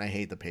Patriots, and I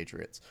hate the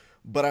Patriots.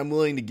 But I'm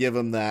willing to give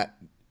him that,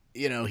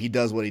 he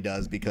does what he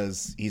does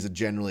because he's a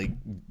generally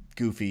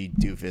goofy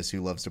doofus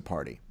who loves to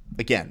party.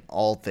 Again,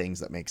 all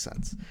things that make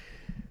sense.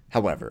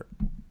 However,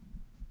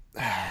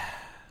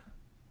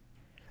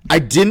 I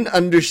didn't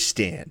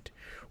understand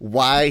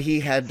why he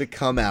had to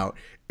come out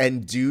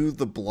and do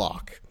the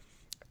block.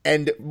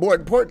 And more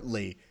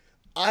importantly,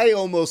 I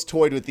almost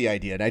toyed with the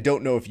idea, and I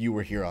don't know if you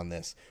were here on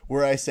this,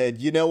 where I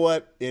said, you know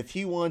what? If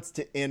he wants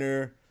to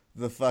enter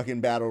the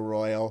fucking Battle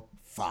Royal,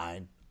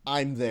 fine.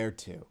 I'm there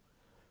too.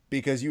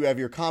 Because you have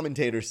your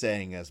commentator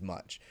saying as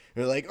much.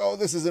 You're like, oh,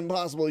 this is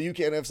impossible. You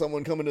can't have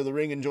someone come into the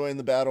ring and join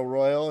the Battle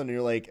Royal. And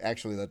you're like,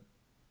 actually, that,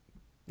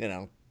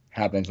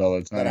 happens all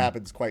the time. That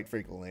happens quite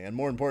frequently. And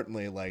more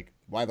importantly, like,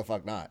 why the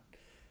fuck not?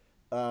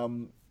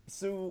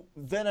 So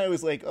then I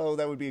was like, oh,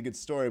 that would be a good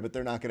story, but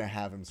they're not going to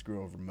have him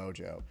screw over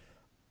Mojo.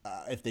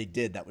 If they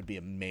did, that would be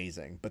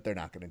amazing, but they're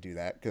not going to do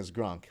that because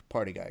Gronk,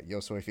 party guy, Yo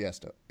Soy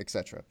Fiesta,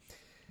 etc.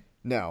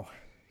 No,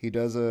 he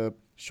does a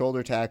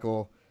shoulder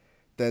tackle,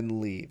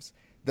 then leaves.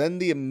 Then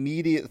the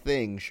immediate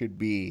thing should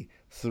be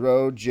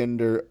throw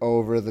Jinder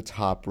over the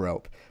top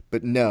rope.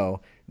 But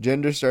no,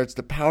 Jinder starts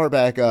to power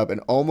back up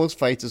and almost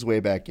fights his way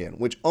back in,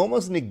 which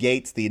almost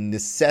negates the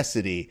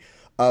necessity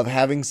of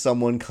having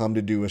someone come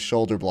to do a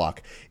shoulder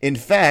block. In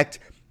fact,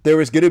 there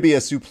was going to be a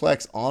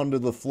suplex onto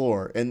the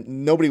floor, and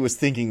nobody was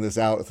thinking this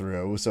out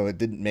through, so it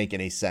didn't make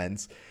any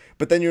sense.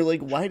 But then you're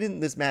like, why didn't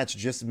this match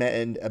just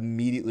end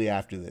immediately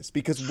after this?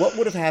 Because what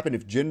would have happened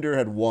if Jinder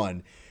had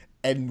won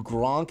and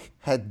Gronk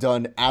had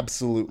done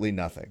absolutely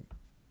nothing?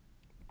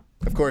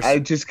 Of course, I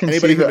just can see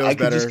the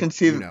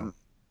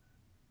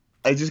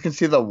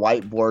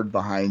whiteboard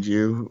behind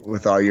you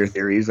with all your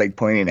theories, like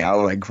pointing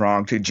out like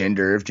Gronk to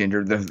Jinder. If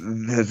Jinder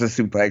there's a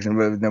suplex,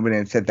 and nobody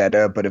had set that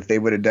up, but if they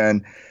would have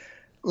done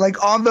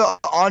like on the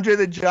Andre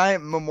the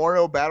Giant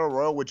Memorial Battle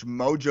Royal, which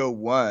Mojo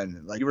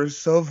won, like you were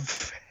so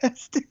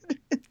vested.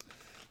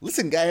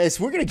 Listen, guys,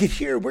 we're going to get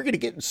here. We're going to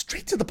get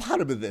straight to the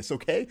bottom of this,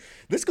 okay?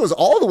 This goes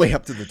all the way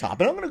up to the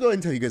top. And I'm going to go ahead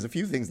and tell you guys a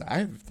few things that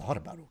I've thought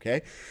about,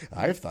 okay?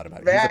 I've thought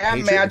about it.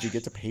 If you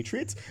get to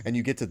Patriots and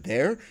you get to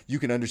there, you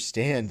can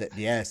understand that,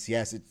 yes,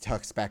 it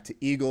tucks back to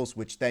Eagles,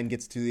 which then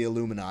gets to the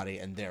Illuminati,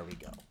 and there we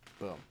go.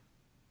 Boom.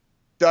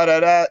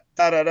 Da-da-da,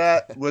 da-da-da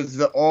was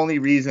the only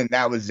reason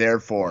that was there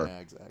for. Yeah,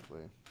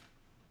 exactly.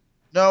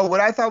 No, what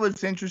I thought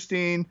was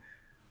interesting...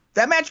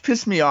 That match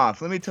pissed me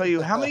off. Let me tell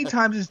you, how many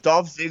times is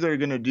Dolph Ziggler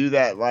gonna do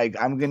that? Like,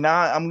 I'm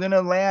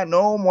gonna land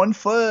 1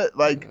 foot,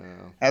 like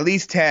at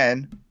least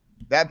 10.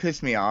 That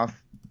pissed me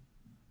off.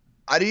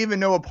 I didn't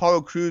even know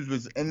Apollo Crews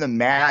was in the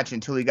match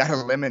until he got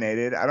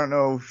eliminated. I don't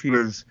know if he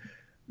was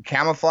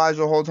camouflaged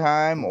the whole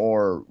time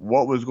or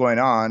what was going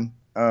on.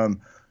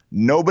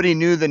 Nobody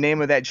knew the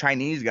name of that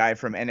Chinese guy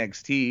from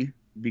NXT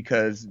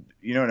because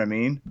you know what I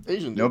mean.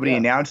 Asian dude, Nobody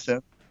announced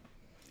him.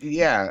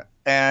 Yeah,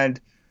 and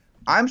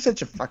I'm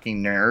such a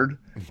fucking nerd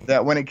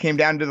that when it came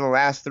down to the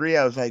last 3,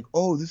 I was like,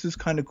 oh, this is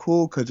kind of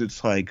cool because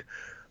it's like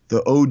the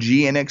OG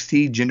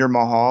NXT, Jinder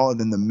Mahal, and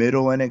then the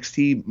middle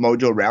NXT,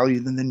 Mojo Rawley,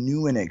 and then the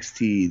new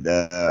NXT,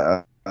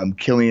 the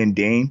Killian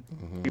Dane.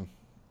 Mm-hmm. And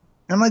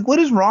I'm like, what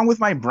is wrong with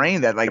my brain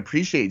that like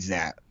appreciates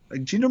that?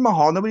 Like Jinder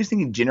Mahal, nobody's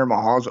thinking Jinder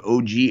Mahal's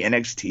OG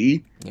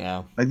NXT.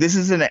 Yeah. Like this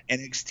isn't an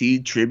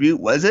NXT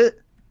tribute, was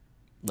it?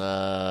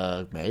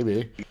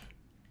 Maybe.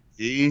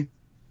 See?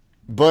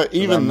 But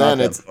even then,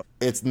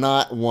 it's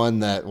not one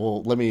that,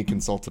 well, let me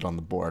consult it on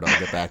the board. I'll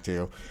get back to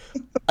you.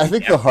 I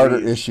think the harder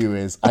issue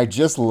is I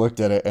just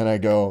looked at it and I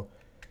go,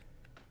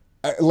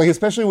 like,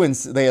 especially when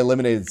they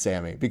eliminated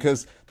Sammy,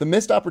 because the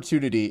missed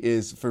opportunity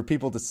is for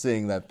people to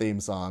sing that theme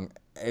song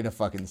in a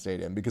fucking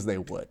stadium because they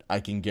would.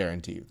 I can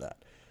guarantee you that.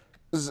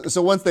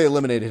 So once they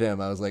eliminated him,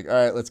 I was like, all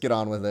right, let's get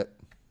on with it.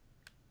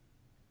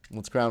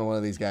 Let's crown one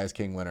of these guys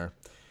king winner.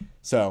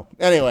 So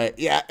anyway,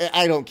 yeah,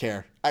 I don't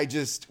care. I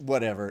just,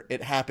 whatever.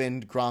 It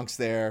happened. Gronk's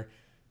there.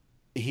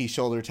 He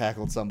shoulder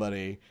tackled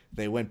somebody.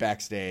 They went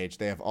backstage.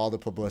 They have all the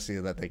publicity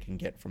that they can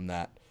get from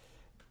that.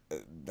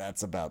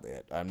 That's about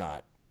it. I'm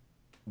not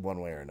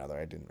one way or another.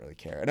 I didn't really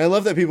care. And I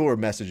love that people were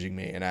messaging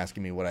me and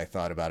asking me what I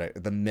thought about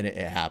it the minute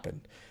it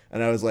happened.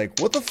 And I was like,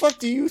 what the fuck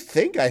do you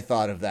think I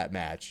thought of that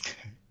match?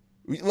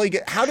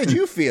 Like, how did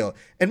you feel?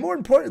 And more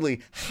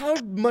importantly, how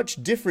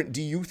much different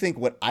do you think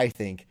what I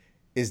think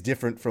is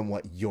different from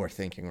what you're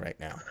thinking right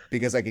now?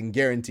 Because I can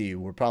guarantee you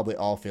we're probably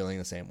all feeling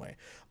the same way.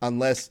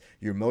 Unless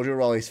you're Mojo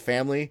Rawley's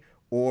family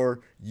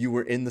or you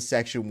were in the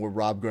section where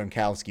Rob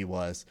Gronkowski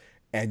was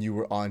and you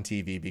were on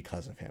TV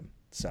because of him.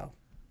 So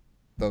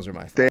those are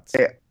my thoughts.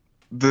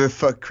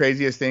 The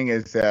craziest thing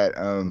is that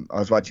I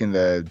was watching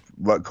the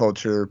What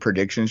Culture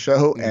prediction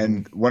show,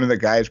 and one of the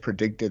guys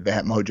predicted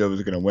that Mojo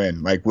was going to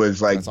win. Like,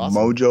 was like awesome.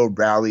 Mojo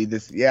Rawley.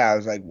 I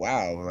was like,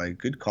 wow, like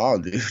good call,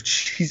 dude.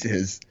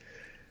 Jesus.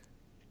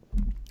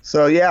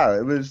 So yeah,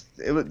 it was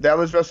that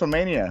was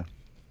WrestleMania.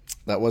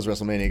 That was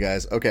WrestleMania,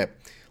 guys. Okay,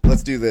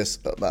 let's do this.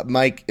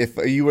 Mike, if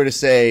you were to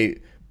say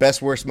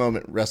best, worst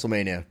moment,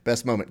 WrestleMania,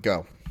 best moment,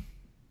 go.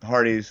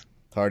 Hardy's.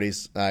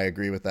 Hardy's, I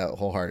agree with that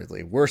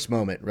wholeheartedly. Worst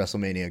moment,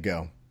 WrestleMania,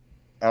 go.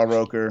 Al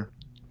Roker.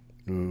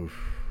 Oof.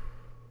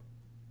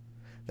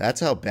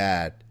 That's how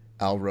bad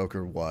Al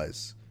Roker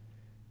was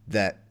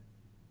that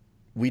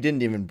we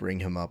didn't even bring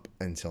him up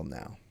until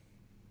now.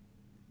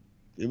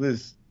 It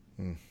was...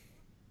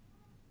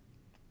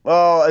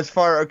 Well, as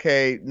far...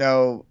 Okay,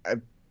 no.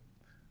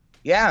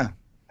 Yeah,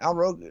 Al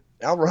Roker.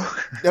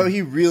 No,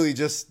 he really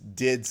just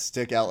did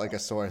stick out like a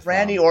sore thumb.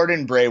 Randy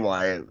Orton, Bray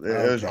Wyatt.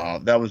 Okay.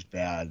 That was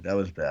bad.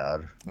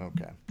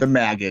 Okay. The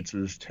maggots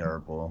was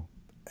terrible.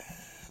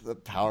 The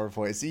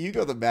PowerPoint. See, you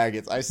go the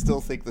maggots. I still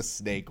think the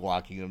snake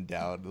walking him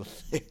down the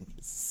thing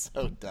is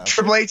so dumb.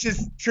 Triple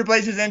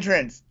H's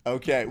entrance.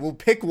 Okay, well,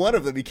 pick one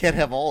of them. You can't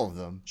have all of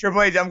them.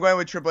 Triple H. I'm going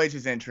with Triple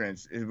H's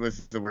entrance. It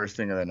was the worst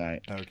thing of the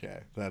night. Okay,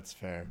 that's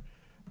fair.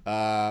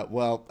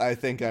 Well, I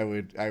think I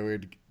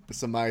would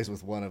surmise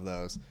with one of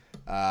those.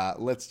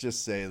 Let's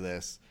just say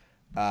this.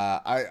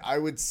 I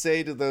would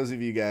say to those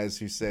of you guys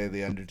who say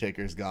The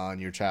Undertaker's gone,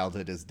 your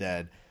childhood is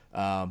dead.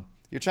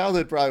 Your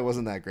childhood probably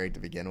wasn't that great to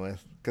begin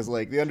with. Because,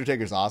 like, The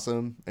Undertaker's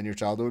awesome, and your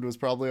childhood was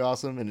probably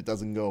awesome, and it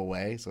doesn't go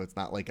away, so it's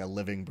not like a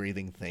living,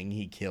 breathing thing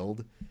he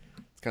killed.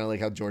 It's kind of like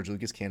how George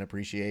Lucas can't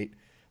appreciate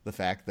the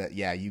fact that,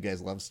 yeah, you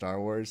guys love Star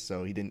Wars,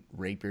 so he didn't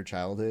rape your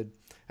childhood.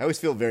 I always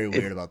feel very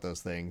weird about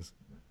those things.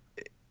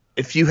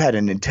 If you had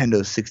a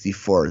Nintendo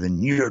 64,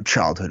 then your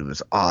childhood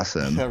was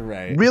awesome.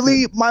 Right.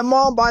 Really? My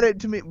mom bought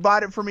it for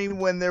me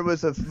when the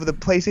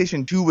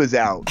PlayStation 2 was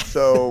out.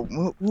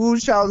 So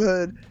whose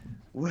childhood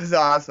was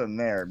awesome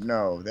there?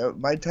 No,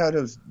 my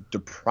childhood was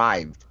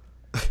deprived.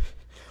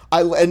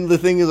 And the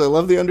thing is, I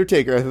love The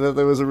Undertaker. I thought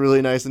that was a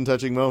really nice and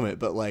touching moment.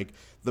 But, like,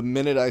 the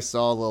minute I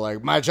saw the,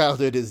 like, my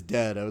childhood is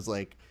dead, I was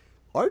like,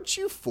 aren't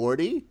you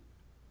 40?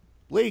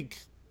 Like,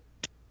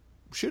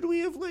 should we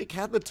have, like,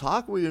 had the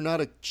talk where you're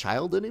not a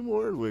child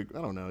anymore? Like,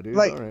 I don't know, dude.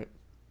 Like, all right.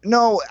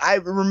 No, I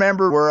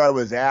remember where I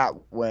was at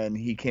when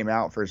he came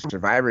out for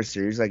Survivor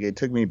Series. Like, it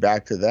took me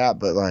back to that.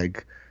 But,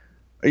 like,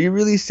 are you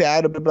really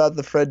sad about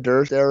the Fred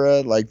Durst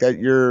era? Like, that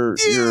your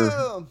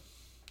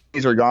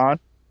 20s are gone?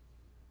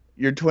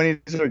 Your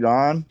 20s are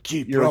gone?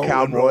 You're a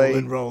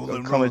cowboy.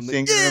 Coming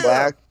singing in the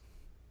back.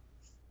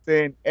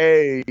 Saying,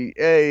 hey,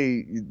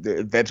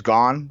 that's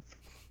gone.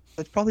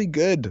 That's probably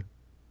good.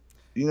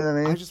 You know what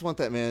I mean? I just want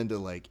that man to,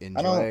 like,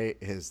 enjoy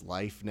his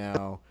life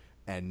now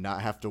and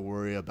not have to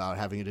worry about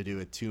having to do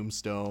a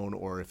tombstone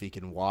or if he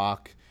can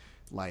walk.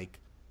 Like,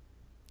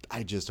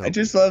 I just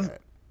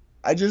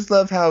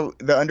love how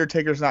The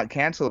Undertaker's not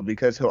canceled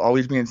because he'll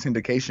always be in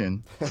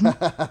syndication.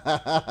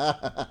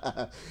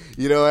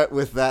 You know what?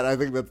 With that, I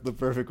think that's the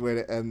perfect way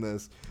to end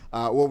this.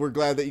 Well, we're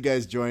glad that you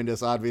guys joined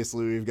us.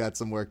 Obviously, we've got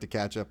some work to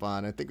catch up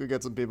on. I think we've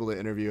got some people to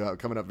interview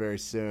coming up very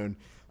soon.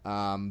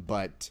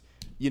 But,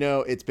 you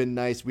know, it's been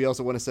nice. We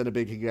also want to send a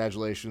big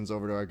congratulations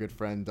over to our good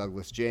friend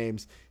Douglas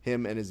James.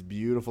 Him and his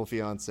beautiful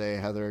fiancee,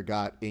 Heather,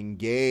 got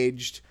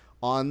engaged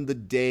on the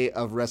day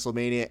of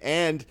WrestleMania.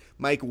 And,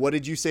 Mike, what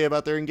did you say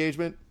about their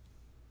engagement?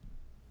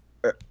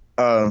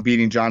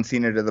 Beating John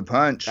Cena to the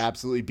punch.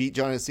 Absolutely beat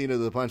John Cena to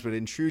the punch, but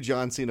in true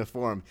John Cena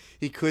form,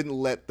 he couldn't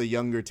let the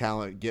younger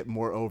talent get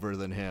more over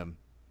than him.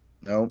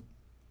 Nope.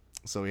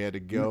 So he had to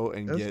go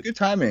and get good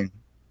timing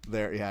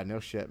there. Yeah, no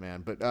shit,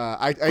 man. But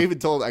I even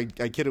told I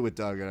kidded with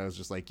Doug, and I was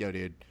just like, yo,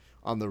 dude,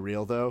 on the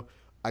real though,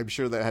 I'm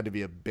sure that had to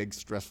be a big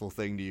stressful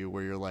thing to you,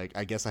 where you're like,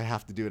 I guess I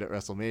have to do it at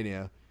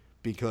WrestleMania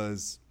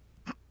because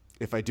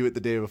if I do it the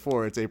day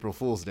before, it's April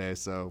Fool's Day.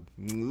 So,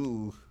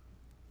 ooh.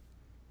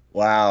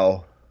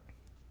 Wow.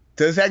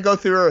 Does that go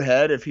through her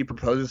head if he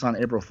proposes on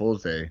April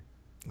Fool's Day?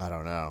 I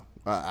don't know.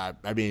 I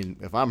mean,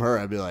 if I'm her,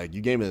 I'd be like,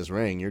 you gave me this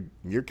ring.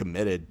 You're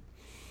committed.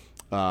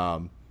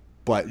 But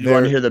you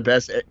want to hear the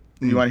best?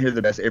 You want to hear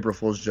the best April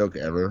Fool's joke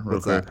ever?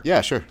 Real quick.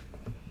 Yeah, sure.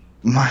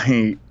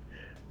 My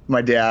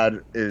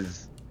dad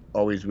is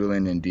always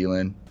wheeling and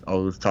dealing,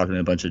 always talking to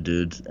a bunch of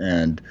dudes,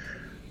 and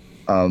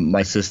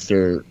my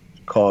sister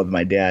called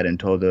my dad and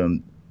told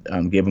him.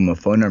 Gave him a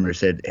phone number,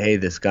 said, hey,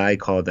 this guy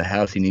called the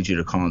house. He needs you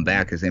to call him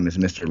back. His name is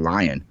Mr.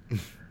 Lion.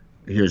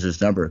 Here's his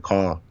number.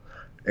 Call.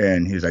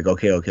 And he was like,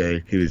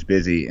 okay. He was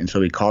busy. And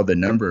so he called the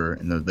number,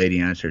 and the lady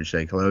answered. She's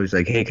like, hello. He's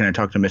like, hey, can I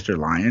talk to Mr.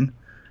 Lion?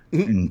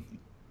 And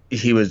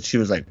she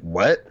was like,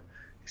 what?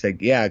 He's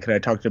like, yeah, can I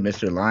talk to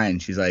Mr. Lion?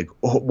 She's like,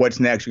 oh, what's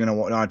next? You're going to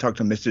want to talk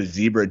to Mr.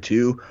 Zebra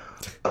too?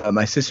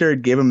 My sister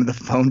gave him the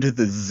phone to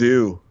the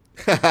zoo.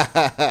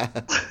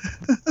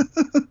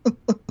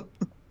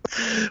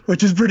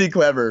 Which is pretty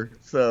clever.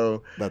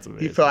 So that's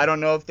amazing. I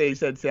don't know if they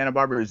said Santa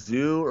Barbara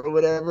Zoo or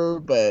whatever,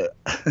 but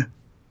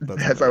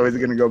that's always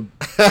going to go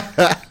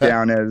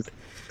down as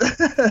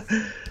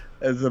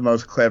the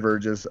most clever,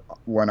 just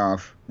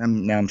one-off.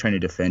 Now I'm trying to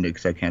defend it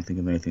because I can't think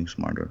of anything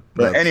smarter.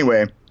 But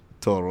anyway.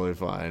 Totally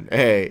fine.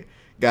 Hey,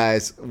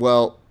 guys,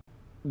 well,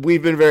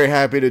 we've been very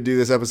happy to do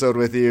this episode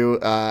with you.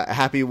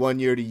 Happy 1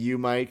 year to you,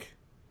 Mike.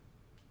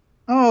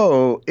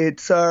 Oh,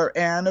 it's our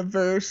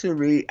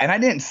anniversary. And I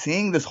didn't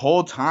sing this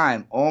whole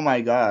time. Oh my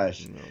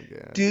gosh. Oh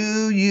god.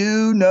 Do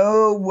you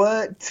know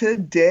what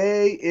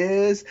today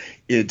is?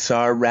 It's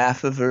our It's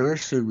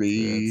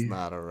Raffiversary.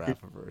 not a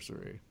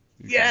Raffiversary.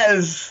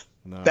 Yes.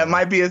 No. That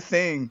might be a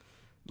thing.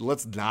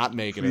 Let's not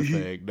make it a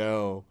thing.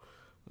 No.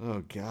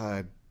 Oh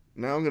god.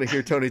 Now I'm gonna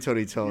hear Tony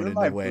Tone You're in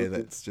my a way boo-boo.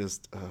 that's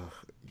just.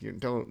 You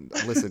don't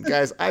listen,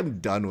 guys. I'm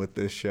done with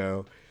this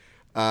show.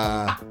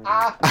 It's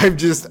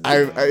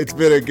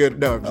been a good.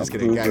 No, I'm just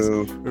kidding, guys.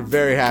 Boo-boo. We're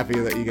very happy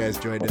that you guys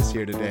joined us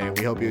here today.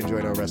 We hope you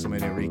enjoyed our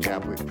WrestleMania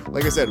recap.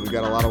 Like I said, we've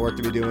got a lot of work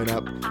to be doing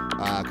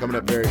coming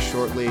up very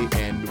shortly,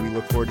 and we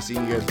look forward to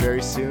seeing you guys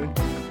very soon.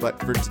 But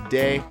for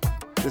today,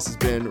 this has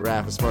been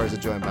Raph Esparza,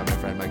 joined by my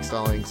friend Mike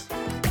Stallings.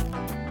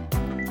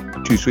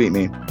 Too sweet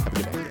me. Have a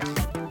good day,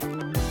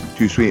 guys.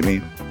 Too sweet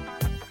me.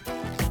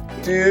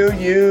 Do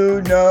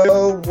you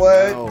know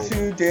what No.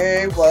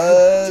 today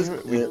was?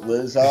 It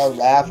was our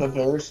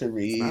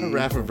Raffiversary. Not a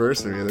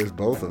Raffiversary. There's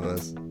both of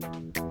us.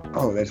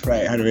 Oh, that's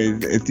right. How do we,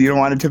 if you don't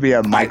want it to be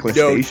a Michael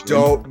station.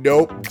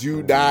 Nope.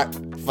 Do not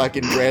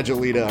fucking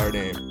Brangelina our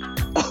name.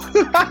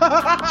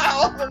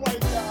 Oh my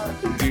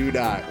god. Do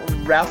not.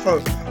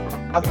 Michael.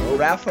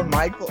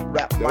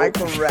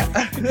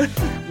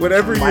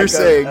 Whatever you're Micah,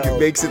 saying no.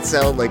 makes it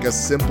sound like a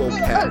simple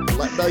pet.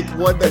 Like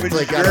one that's was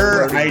like got a your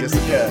learning idea.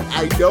 disability.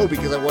 I know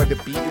because I wanted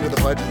to beat you to the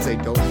punch and say,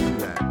 don't do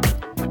that.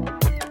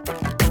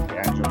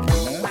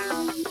 Angelina.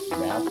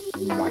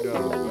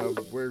 No,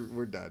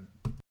 we're done.